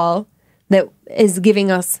on the wall that is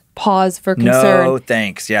giving us pause for concern. No,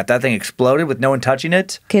 thanks. Yeah, if that thing exploded with no one touching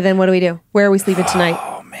it. Okay, then what do we do? Where are we sleeping tonight?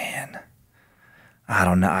 Oh, man. I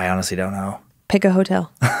don't know. I honestly don't know. Pick a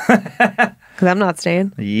hotel. Because I'm not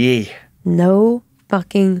staying. Yeah. No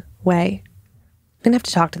fucking way. I'm going to have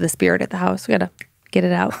to talk to the spirit at the house. We got to get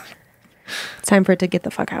it out. It's time for it to get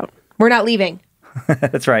the fuck out. We're not leaving.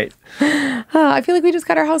 That's right. I feel like we just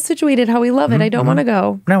got our house situated how we love it. I don't want to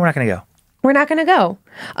go. No, we're not going to go. We're not going to go.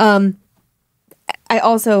 I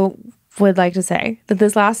also would like to say that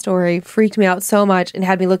this last story freaked me out so much and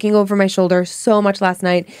had me looking over my shoulder so much last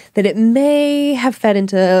night that it may have fed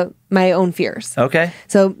into my own fears. Okay.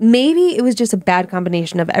 So maybe it was just a bad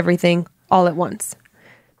combination of everything all at once.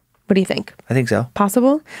 What do you think? I think so.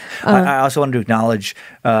 Possible? I also wanted to acknowledge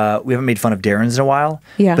we haven't made fun of Darren's in a while.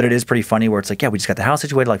 Yeah. But it is pretty funny where it's like, yeah, we just got the house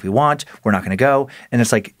situated like we want. We're not going to go. And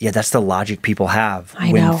it's like, yeah, that's the logic people have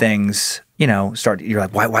when things, start. You're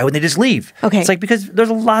like, why wouldn't they just leave? Okay. It's like, because there's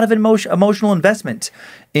a lot of emotional investment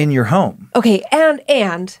in your home. Okay. And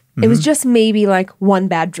it was just maybe like one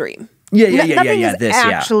bad dream. Nothing has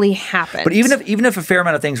actually happened. But even if a fair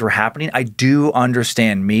amount of things were happening, I do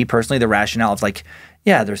understand, me personally, the rationale of like,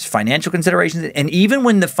 yeah, there's financial considerations. And even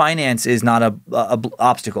when the finance is not a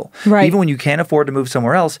obstacle, right. Even when you can't afford to move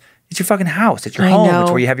somewhere else, it's your fucking house. It's your home. It's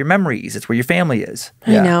where you have your memories. It's where your family is.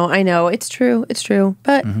 Yeah. I know. It's true.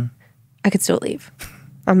 But I could still leave.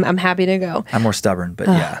 I'm happy to go. I'm more stubborn, but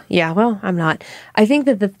yeah. Yeah, well, I'm not. I think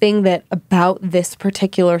that the thing that about this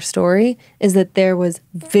particular story is that there was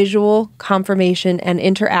visual confirmation and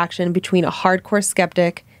interaction between a hardcore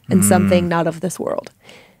skeptic and something not of this world.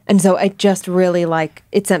 And so I just really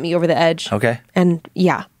it sent me over the edge. Okay. And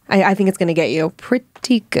yeah, I think it's going to get you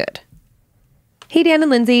pretty good. Hey, Dan and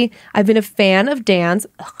Lindsay. I've been a fan of Dan's.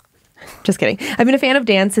 Just kidding. I've been a fan of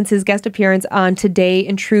Dan since his guest appearance on Today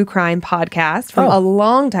in True Crime podcast from a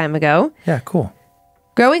long time ago. Yeah, cool.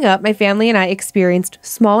 Growing up, my family and I experienced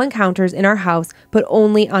small encounters in our house, but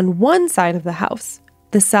only on one side of the house,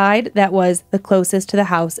 the side that was the closest to the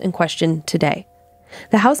house in question today.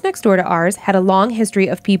 The house next door to ours had a long history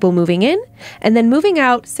of people moving in and then moving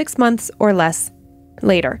out 6 months or less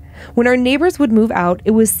later. When our neighbors would move out,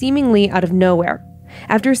 it was seemingly out of nowhere.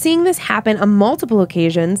 After seeing this happen on multiple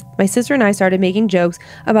occasions, my sister and I started making jokes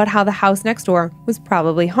about how the house next door was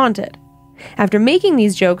probably haunted. After making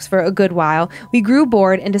these jokes for a good while, we grew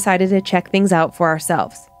bored and decided to check things out for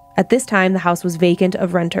ourselves. At this time, the house was vacant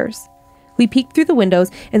of renters. We peeked through the windows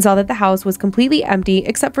and saw that the house was completely empty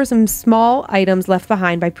except for some small items left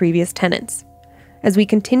behind by previous tenants. As we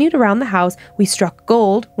continued around the house, we struck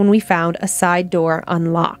gold when we found a side door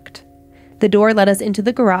unlocked. The door led us into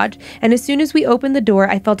the garage, and as soon as we opened the door,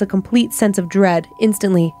 I felt a complete sense of dread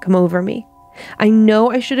instantly come over me. I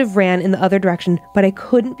know I should have ran in the other direction, but I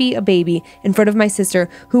couldn't be a baby in front of my sister,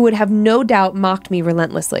 who would have no doubt mocked me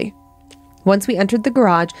relentlessly. Once we entered the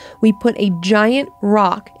garage, we put a giant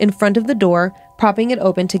rock in front of the door, propping it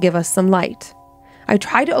open to give us some light. I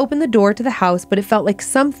tried to open the door to the house, but it felt like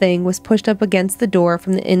something was pushed up against the door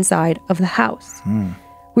from the inside of the house.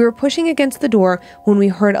 We were pushing against the door when we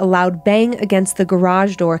heard a loud bang against the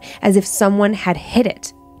garage door as if someone had hit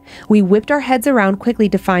it. We whipped our heads around quickly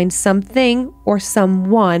to find something or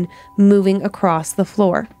someone moving across the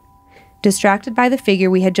floor. Distracted by the figure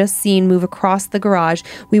we had just seen move across the garage,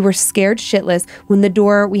 we were scared shitless when the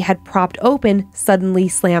door we had propped open suddenly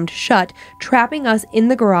slammed shut, trapping us in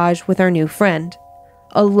the garage with our new friend.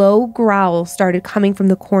 A low growl started coming from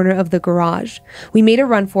the corner of the garage. We made a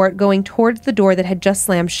run for it, going towards the door that had just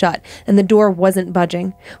slammed shut, and the door wasn't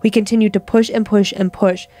budging. We continued to push and push and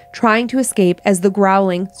push, trying to escape as the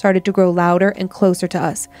growling started to grow louder and closer to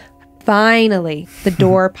us. Finally, the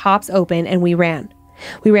door pops open and we ran.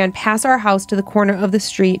 We ran past our house to the corner of the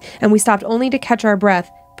street, and we stopped only to catch our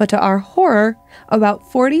breath, but to our horror,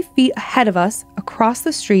 about 40 feet ahead of us, across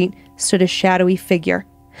the street, stood a shadowy figure.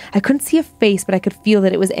 I couldn't see a face, but I could feel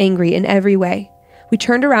that it was angry in every way. We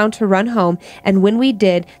turned around to run home, and when we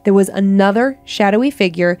did, there was another shadowy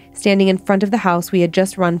figure standing in front of the house we had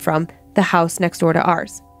just run from, the house next door to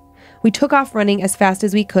ours. We took off running as fast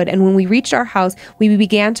as we could, and when we reached our house, we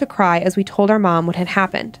began to cry as we told our mom what had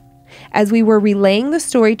happened. As we were relaying the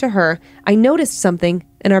story to her, I noticed something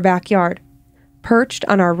in our backyard. Perched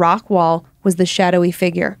on our rock wall was the shadowy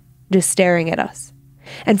figure, just staring at us.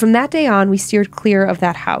 And from that day on, we steered clear of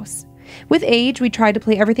that house. With age, we tried to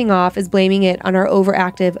play everything off as blaming it on our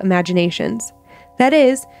overactive imaginations. That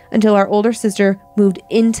is, until our older sister moved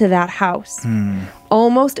into that house.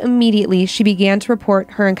 Almost immediately, she began to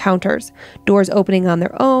report her encounters. Doors opening on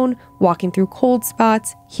their own, walking through cold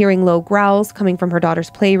spots, hearing low growls coming from her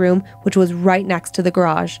daughter's playroom, which was right next to the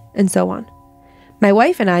garage, and so on. My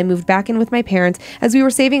wife and I moved back in with my parents as we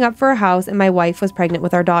were saving up for a house and my wife was pregnant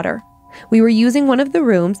with our daughter. We were using one of the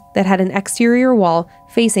rooms that had an exterior wall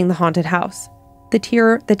facing the haunted house. The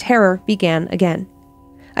terror began again.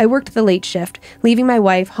 I worked the late shift, leaving my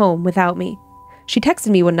wife home without me. She texted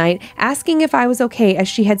me one night asking if I was okay as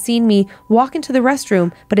she had seen me walk into the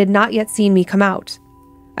restroom but had not yet seen me come out.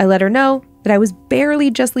 I let her know that I was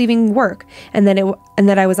barely just leaving work and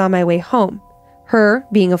that I was on my way home. Her,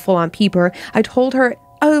 being a full-on peeper, I told her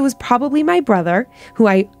it was probably my brother, who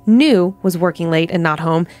I knew was working late and not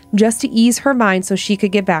home, just to ease her mind so she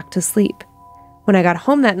could get back to sleep. When I got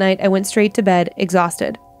home that night, I went straight to bed,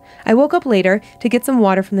 exhausted. I woke up later to get some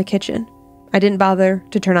water from the kitchen. I didn't bother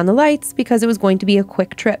to turn on the lights because it was going to be a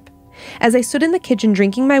quick trip. As I stood in the kitchen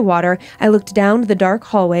drinking my water, I looked down the dark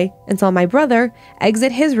hallway and saw my brother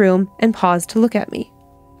exit his room and pause to look at me.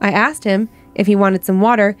 I asked him if he wanted some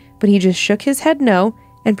water, but he just shook his head no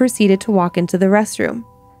and proceeded to walk into the restroom.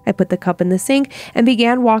 I put the cup in the sink and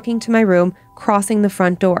began walking to my room, crossing the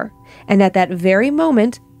front door. And at that very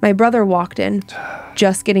moment, my brother walked in,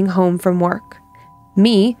 just getting home from work.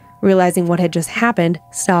 Me, realizing what had just happened,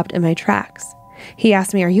 stopped in my tracks. He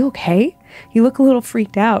asked me, "Are you okay? You look a little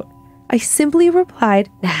freaked out." I simply replied,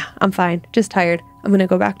 "Nah, I'm fine, just tired. I'm gonna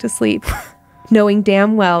go back to sleep," knowing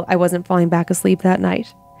damn well I wasn't falling back asleep that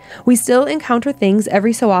night. We still encounter things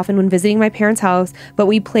every so often when visiting my parents' house, but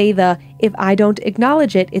we play the "if I don't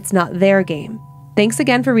acknowledge it, it's not their" game. Thanks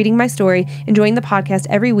again for reading my story, enjoying the podcast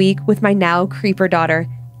every week with my now creeper daughter,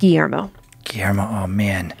 Guillermo. Guillermo, oh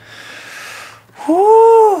man.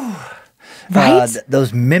 Whew. Right?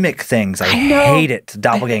 Those mimic things, I hate it.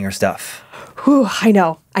 Doppelganger stuff. Whew, I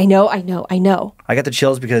know. I got the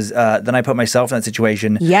chills because then I put myself in that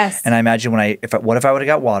situation. Yes. And I imagine what if I would have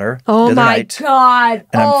got water the Oh other my night, God.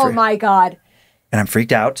 Oh my God. and I'm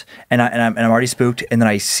freaked out and I'm already spooked, and then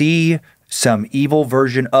I see some evil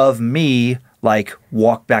version of me like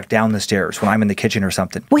walk back down the stairs when I'm in the kitchen or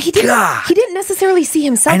something. Well, he didn't necessarily see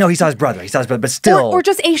himself. I know he saw his brother, but still. Or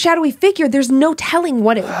just a shadowy figure. There's no telling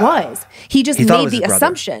what it was. He just made the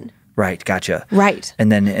assumption. Right, gotcha. Right.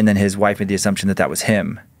 And then his wife made the assumption that was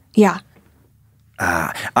him. Yeah.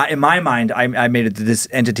 In my mind, I made it that this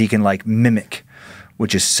entity can like mimic,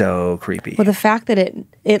 which is so creepy. Well, the fact that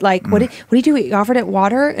it like, what did he do? He offered it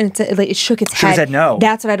water and it shook its head. Shook its head no.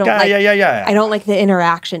 That's what I don't like. Yeah. I don't like the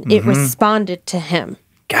interaction. It responded to him.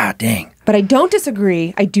 God dang. But I don't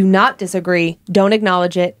disagree. I do not disagree. Don't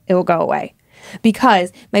acknowledge it. It will go away.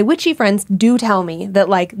 Because my witchy friends do tell me that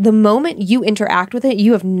like the moment you interact with it,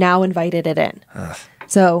 you have now invited it in. Ugh.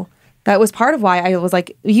 So that was part of why I was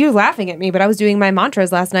like, you're laughing at me, but I was doing my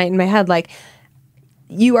mantras last night in my head, like,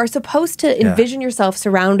 you are supposed to envision yourself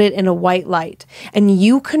surrounded in a white light, and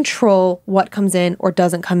you control what comes in or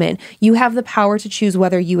doesn't come in. You have the power to choose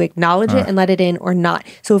whether you acknowledge it and let it in or not.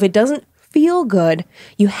 So if it doesn't feel good,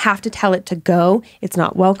 you have to tell it to go. It's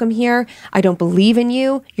not welcome here. I don't believe in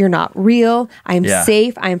you. You're not real. I am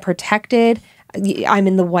safe. I am protected. I'm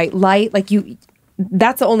in the white light. Like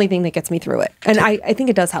that's the only thing that gets me through it. And I think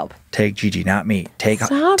it does help. Take Gigi, not me. Take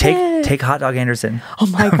Hot Dog Anderson. Oh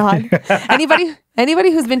my God.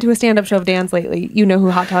 Anybody who's been to a stand-up show of Dan's lately, you know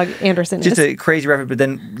who Hot Dog Anderson is. Just a crazy reference, but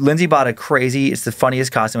then Lindsay bought a crazy, it's the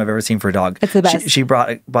funniest costume I've ever seen for a dog. It's the best. She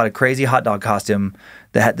bought a crazy hot dog costume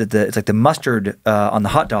that had it's like the mustard on the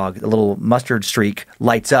hot dog, the little mustard streak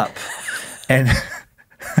lights up. And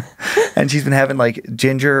and she's been having like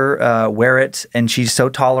Ginger wear it, and she's so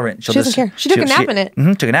tolerant. She doesn't care. She took a nap in it.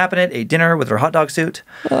 Took a nap in it, ate dinner with her hot dog suit.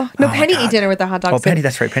 No, Penny ate dinner with her hot dog suit. Oh, Penny,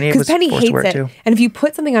 that's right. Penny was Penny forced to wear hates it too. And if you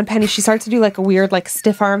put something on Penny, she starts to do like a weird like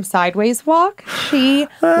stiff arm sideways walk. She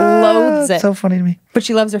loathes it. So funny to me. But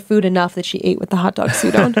she loves her food enough that she ate with the hot dog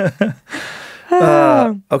suit on.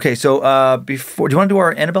 Okay, so do you want to do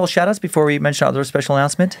our Annabelle shout-outs before we mention our other special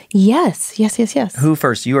announcement? Yes. Who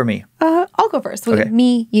first, you or me? I'll go first. Okay.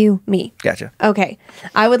 Me, you, me. Gotcha. Okay.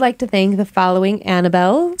 I would like to thank the following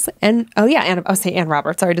Annabelles and Ann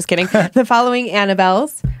Roberts. Sorry, just kidding. The following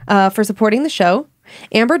Annabelles for supporting the show: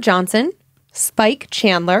 Amber Johnson, Spike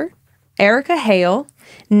Chandler, Erica Hale,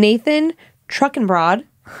 Nathan Truckenbrod,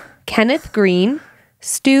 Kenneth Green,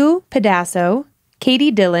 Stu Pedasso,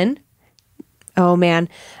 Katie Dillon. Oh man,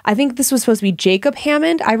 I think this was supposed to be Jacob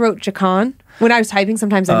Hammond. I wrote Jacon. When I was typing,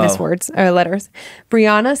 sometimes I miss words or letters.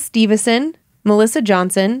 Brianna Stevenson, Melissa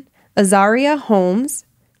Johnson, Azaria Holmes,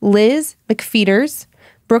 Liz McFeeters,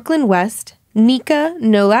 Brooklyn West, Nika,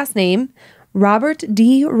 no last name, Robert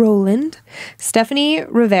D. Rowland, Stephanie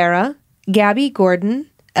Rivera, Gabby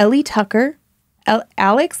Gordon, Ellie Tucker,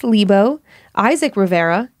 Alex Lebo, Isaac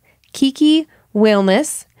Rivera, Kiki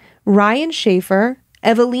Whalness, Ryan Schaefer,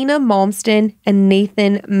 Evelina Malmston, and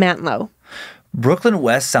Nathan Mantlow. Brooklyn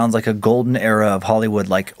West sounds like a golden era of Hollywood,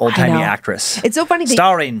 like old-timey actress. It's so funny.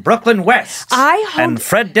 Starring Brooklyn West and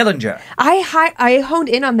Fred Dillinger. I honed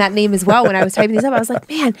in on that name as well when I was typing these up. I was like,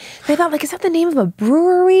 man, I thought, like, is that the name of a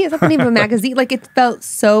brewery? Is that the name of a magazine? Like, it felt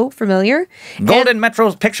so familiar. Golden Metro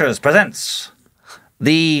Pictures presents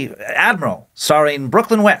The Admiral, starring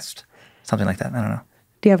Brooklyn West. Something like that. I don't know.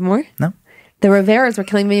 Do you have more? No. The Riveras were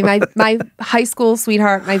killing me. My high school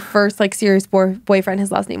sweetheart, my first like serious boyfriend,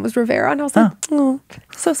 his last name was Rivera, and I was like, oh,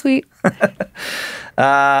 so sweet.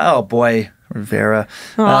 Oh boy, Rivera.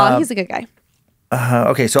 Oh, he's a good guy.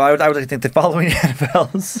 Okay, so I would like to thank the following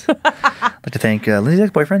Annabelles. I'd like to thank Lindsay's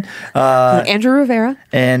ex-boyfriend, Andrew Rivera,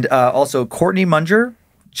 and also Courtney Munger,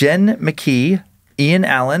 Jen McKee, Ian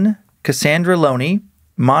Allen, Cassandra Loney,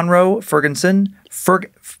 Monroe Ferguson,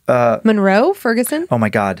 Monroe Ferguson. Oh my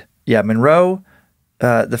God. Yeah, Monroe.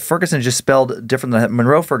 The Ferguson is just spelled different than that.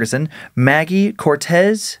 Monroe Ferguson, Maggie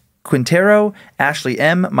Cortez Quintero, Ashley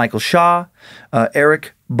M., Michael Shaw,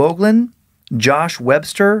 Eric Boglin, Josh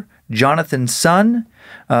Webster, Jonathan Sun,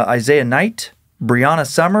 Isaiah Knight, Brianna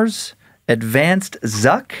Summers, Advanced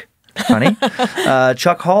Zuck, funny,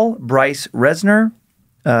 Chuck Hall, Bryce Resner,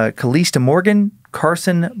 Callista Morgan,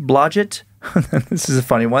 Carson Blodgett. This is a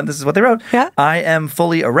funny one. This is what they wrote. Yeah. I am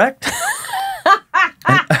fully erect.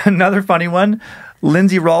 Another funny one,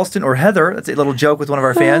 Lindsay Ralston or Heather. That's a little joke with one of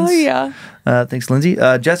our fans. Oh, yeah. Thanks, Lindsay.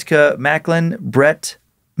 Jessica Macklin, Brett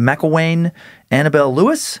McElwain, Annabelle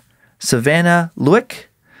Lewis, Savannah Lewick,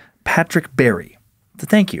 Patrick Berry. So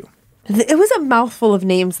thank you. It was a mouthful of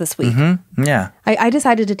names this week. Mm-hmm. Yeah. I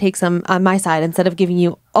decided to take some on my side instead of giving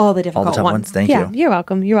you all the difficult ones. Thank you. you. You're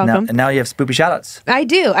welcome. You're welcome. And now you have spoopy shoutouts. I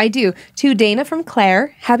do. To Dana from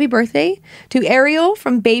Claire, happy birthday. To Ariel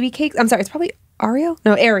from Baby Cakes. I'm sorry, it's probably Ariel?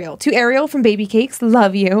 No, Ariel. To Ariel from Baby Cakes,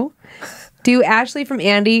 love you. To Ashley from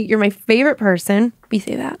Andy, you're my favorite person. We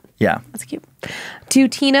say that. Yeah. That's cute. To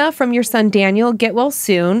Tina from your son Daniel, get well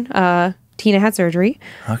soon. Tina had surgery.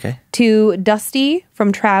 Okay. To Dusty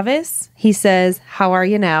from Travis, he says, how are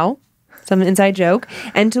you now? some inside joke.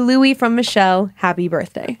 And to Louie from Michelle, happy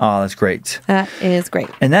birthday. Oh, that's great. That is great.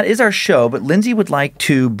 And that is our show, but Lindsay would like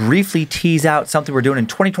to briefly tease out something we're doing in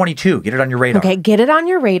 2022. Get it on your radar. Okay, get it on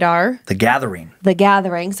your radar. The Gathering. The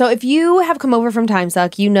Gathering. So if you have come over from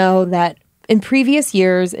TimeSuck, you know that in previous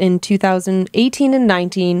years, in 2018 and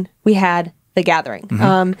 19, we had The Gathering.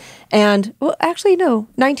 And, well, actually, no,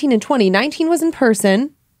 19 and 20. 19 was in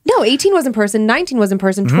person. No, 18 was in person, 19 was in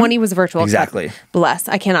person, 20 was virtual. Exactly. Bless.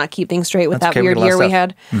 I cannot keep things straight with That's that okay, weird year we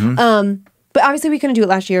had. But obviously we couldn't do it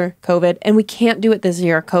last year, COVID, and we can't do it this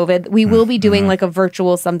year, COVID. We will be doing like a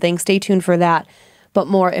virtual something. Stay tuned for that. But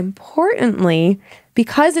more importantly,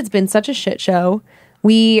 because it's been such a shit show,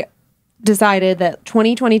 we decided that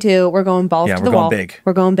 2022, we're going balls to the wall.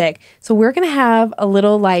 We're going big. So we're going to have a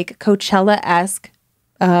little like Coachella-esque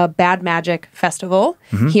Bad Magic Festival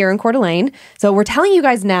here in Coeur d'Alene. So we're telling you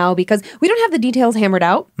guys now because we don't have the details hammered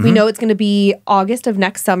out. We know it's going to be August of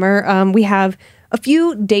next summer. We have a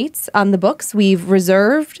few dates on the books. We've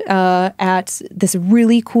reserved at this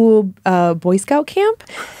really cool Boy Scout camp.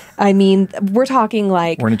 I mean, we're talking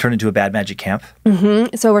like... We're going to turn into a Bad Magic camp.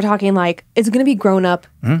 So we're talking like, it's going to be grown-up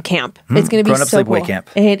camp. It's going to be so cool. Camp.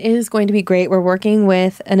 It is going to be great. We're working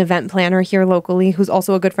with an event planner here locally who's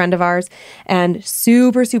also a good friend of ours and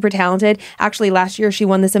super, super talented. Actually, last year she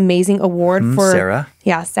won this amazing award for... Sarah.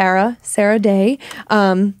 Yeah, Sarah Day.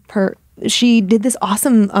 She did this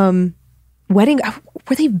awesome... wedding,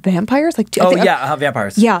 were they vampires? Like,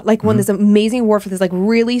 vampires. Yeah, like won this amazing award for this like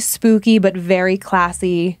really spooky but very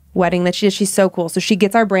classy wedding that she did. She's so cool. So she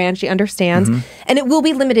gets our brand, she understands, and it will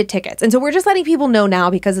be limited tickets. And so we're just letting people know now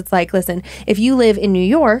because it's like, listen, if you live in New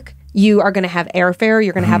York, you are going to have airfare,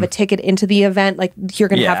 you're going to have a ticket into the event, like you're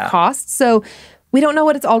going to have costs. So we don't know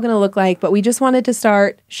what it's all going to look like, but we just wanted to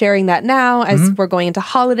start sharing that now as we're going into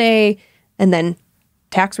holiday and then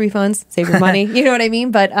tax refunds, save your money. You know what I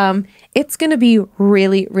mean? But it's going to be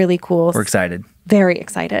really, really cool. We're excited. Very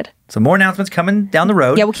excited. So more announcements coming down the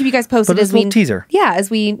road. Yeah, we'll keep you guys posted as we teaser. Yeah, as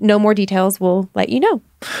we know more details, we'll let you know.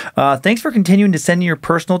 Thanks for continuing to send your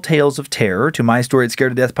personal tales of terror to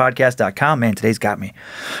mystory@scaredtodeathpodcast.com. Man, today's got me.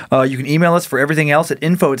 You can email us for everything else at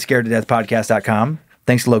info@scaredtodeathpodcast.com.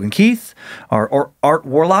 Thanks to Logan Keith, our Art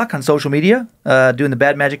Warlock on social media, doing the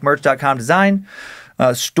badmagicmerch.com design.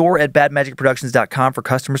 Store at badmagicproductions.com for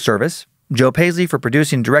customer service. Joe Paisley for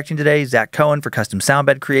producing and directing today. Zach Cohen for custom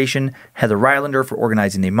soundbed creation. Heather Rylander for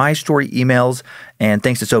organizing the My Story emails. And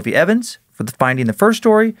thanks to Sophie Evans for finding the first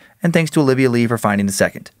story. And thanks to Olivia Lee for finding the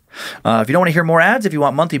second. If you don't want to hear more ads, if you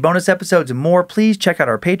want monthly bonus episodes and more, please check out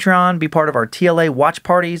our Patreon. Be part of our TLA watch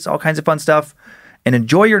parties, all kinds of fun stuff. And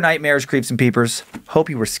enjoy your nightmares, creeps and peepers. Hope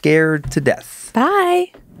you were scared to death.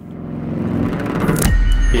 Bye.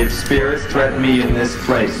 If spirits threaten me in this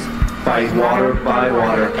place, fight water by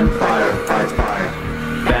water and fire by fire.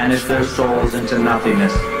 Banish their souls into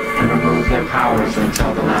nothingness and remove their powers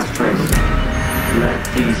until the last trace. Let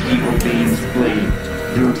these evil beings flee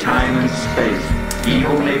through time and space.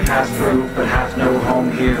 Evil may pass through, but hath no home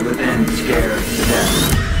here within, scared to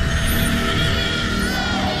death.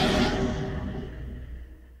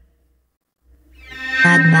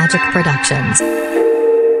 Bad Magic Productions.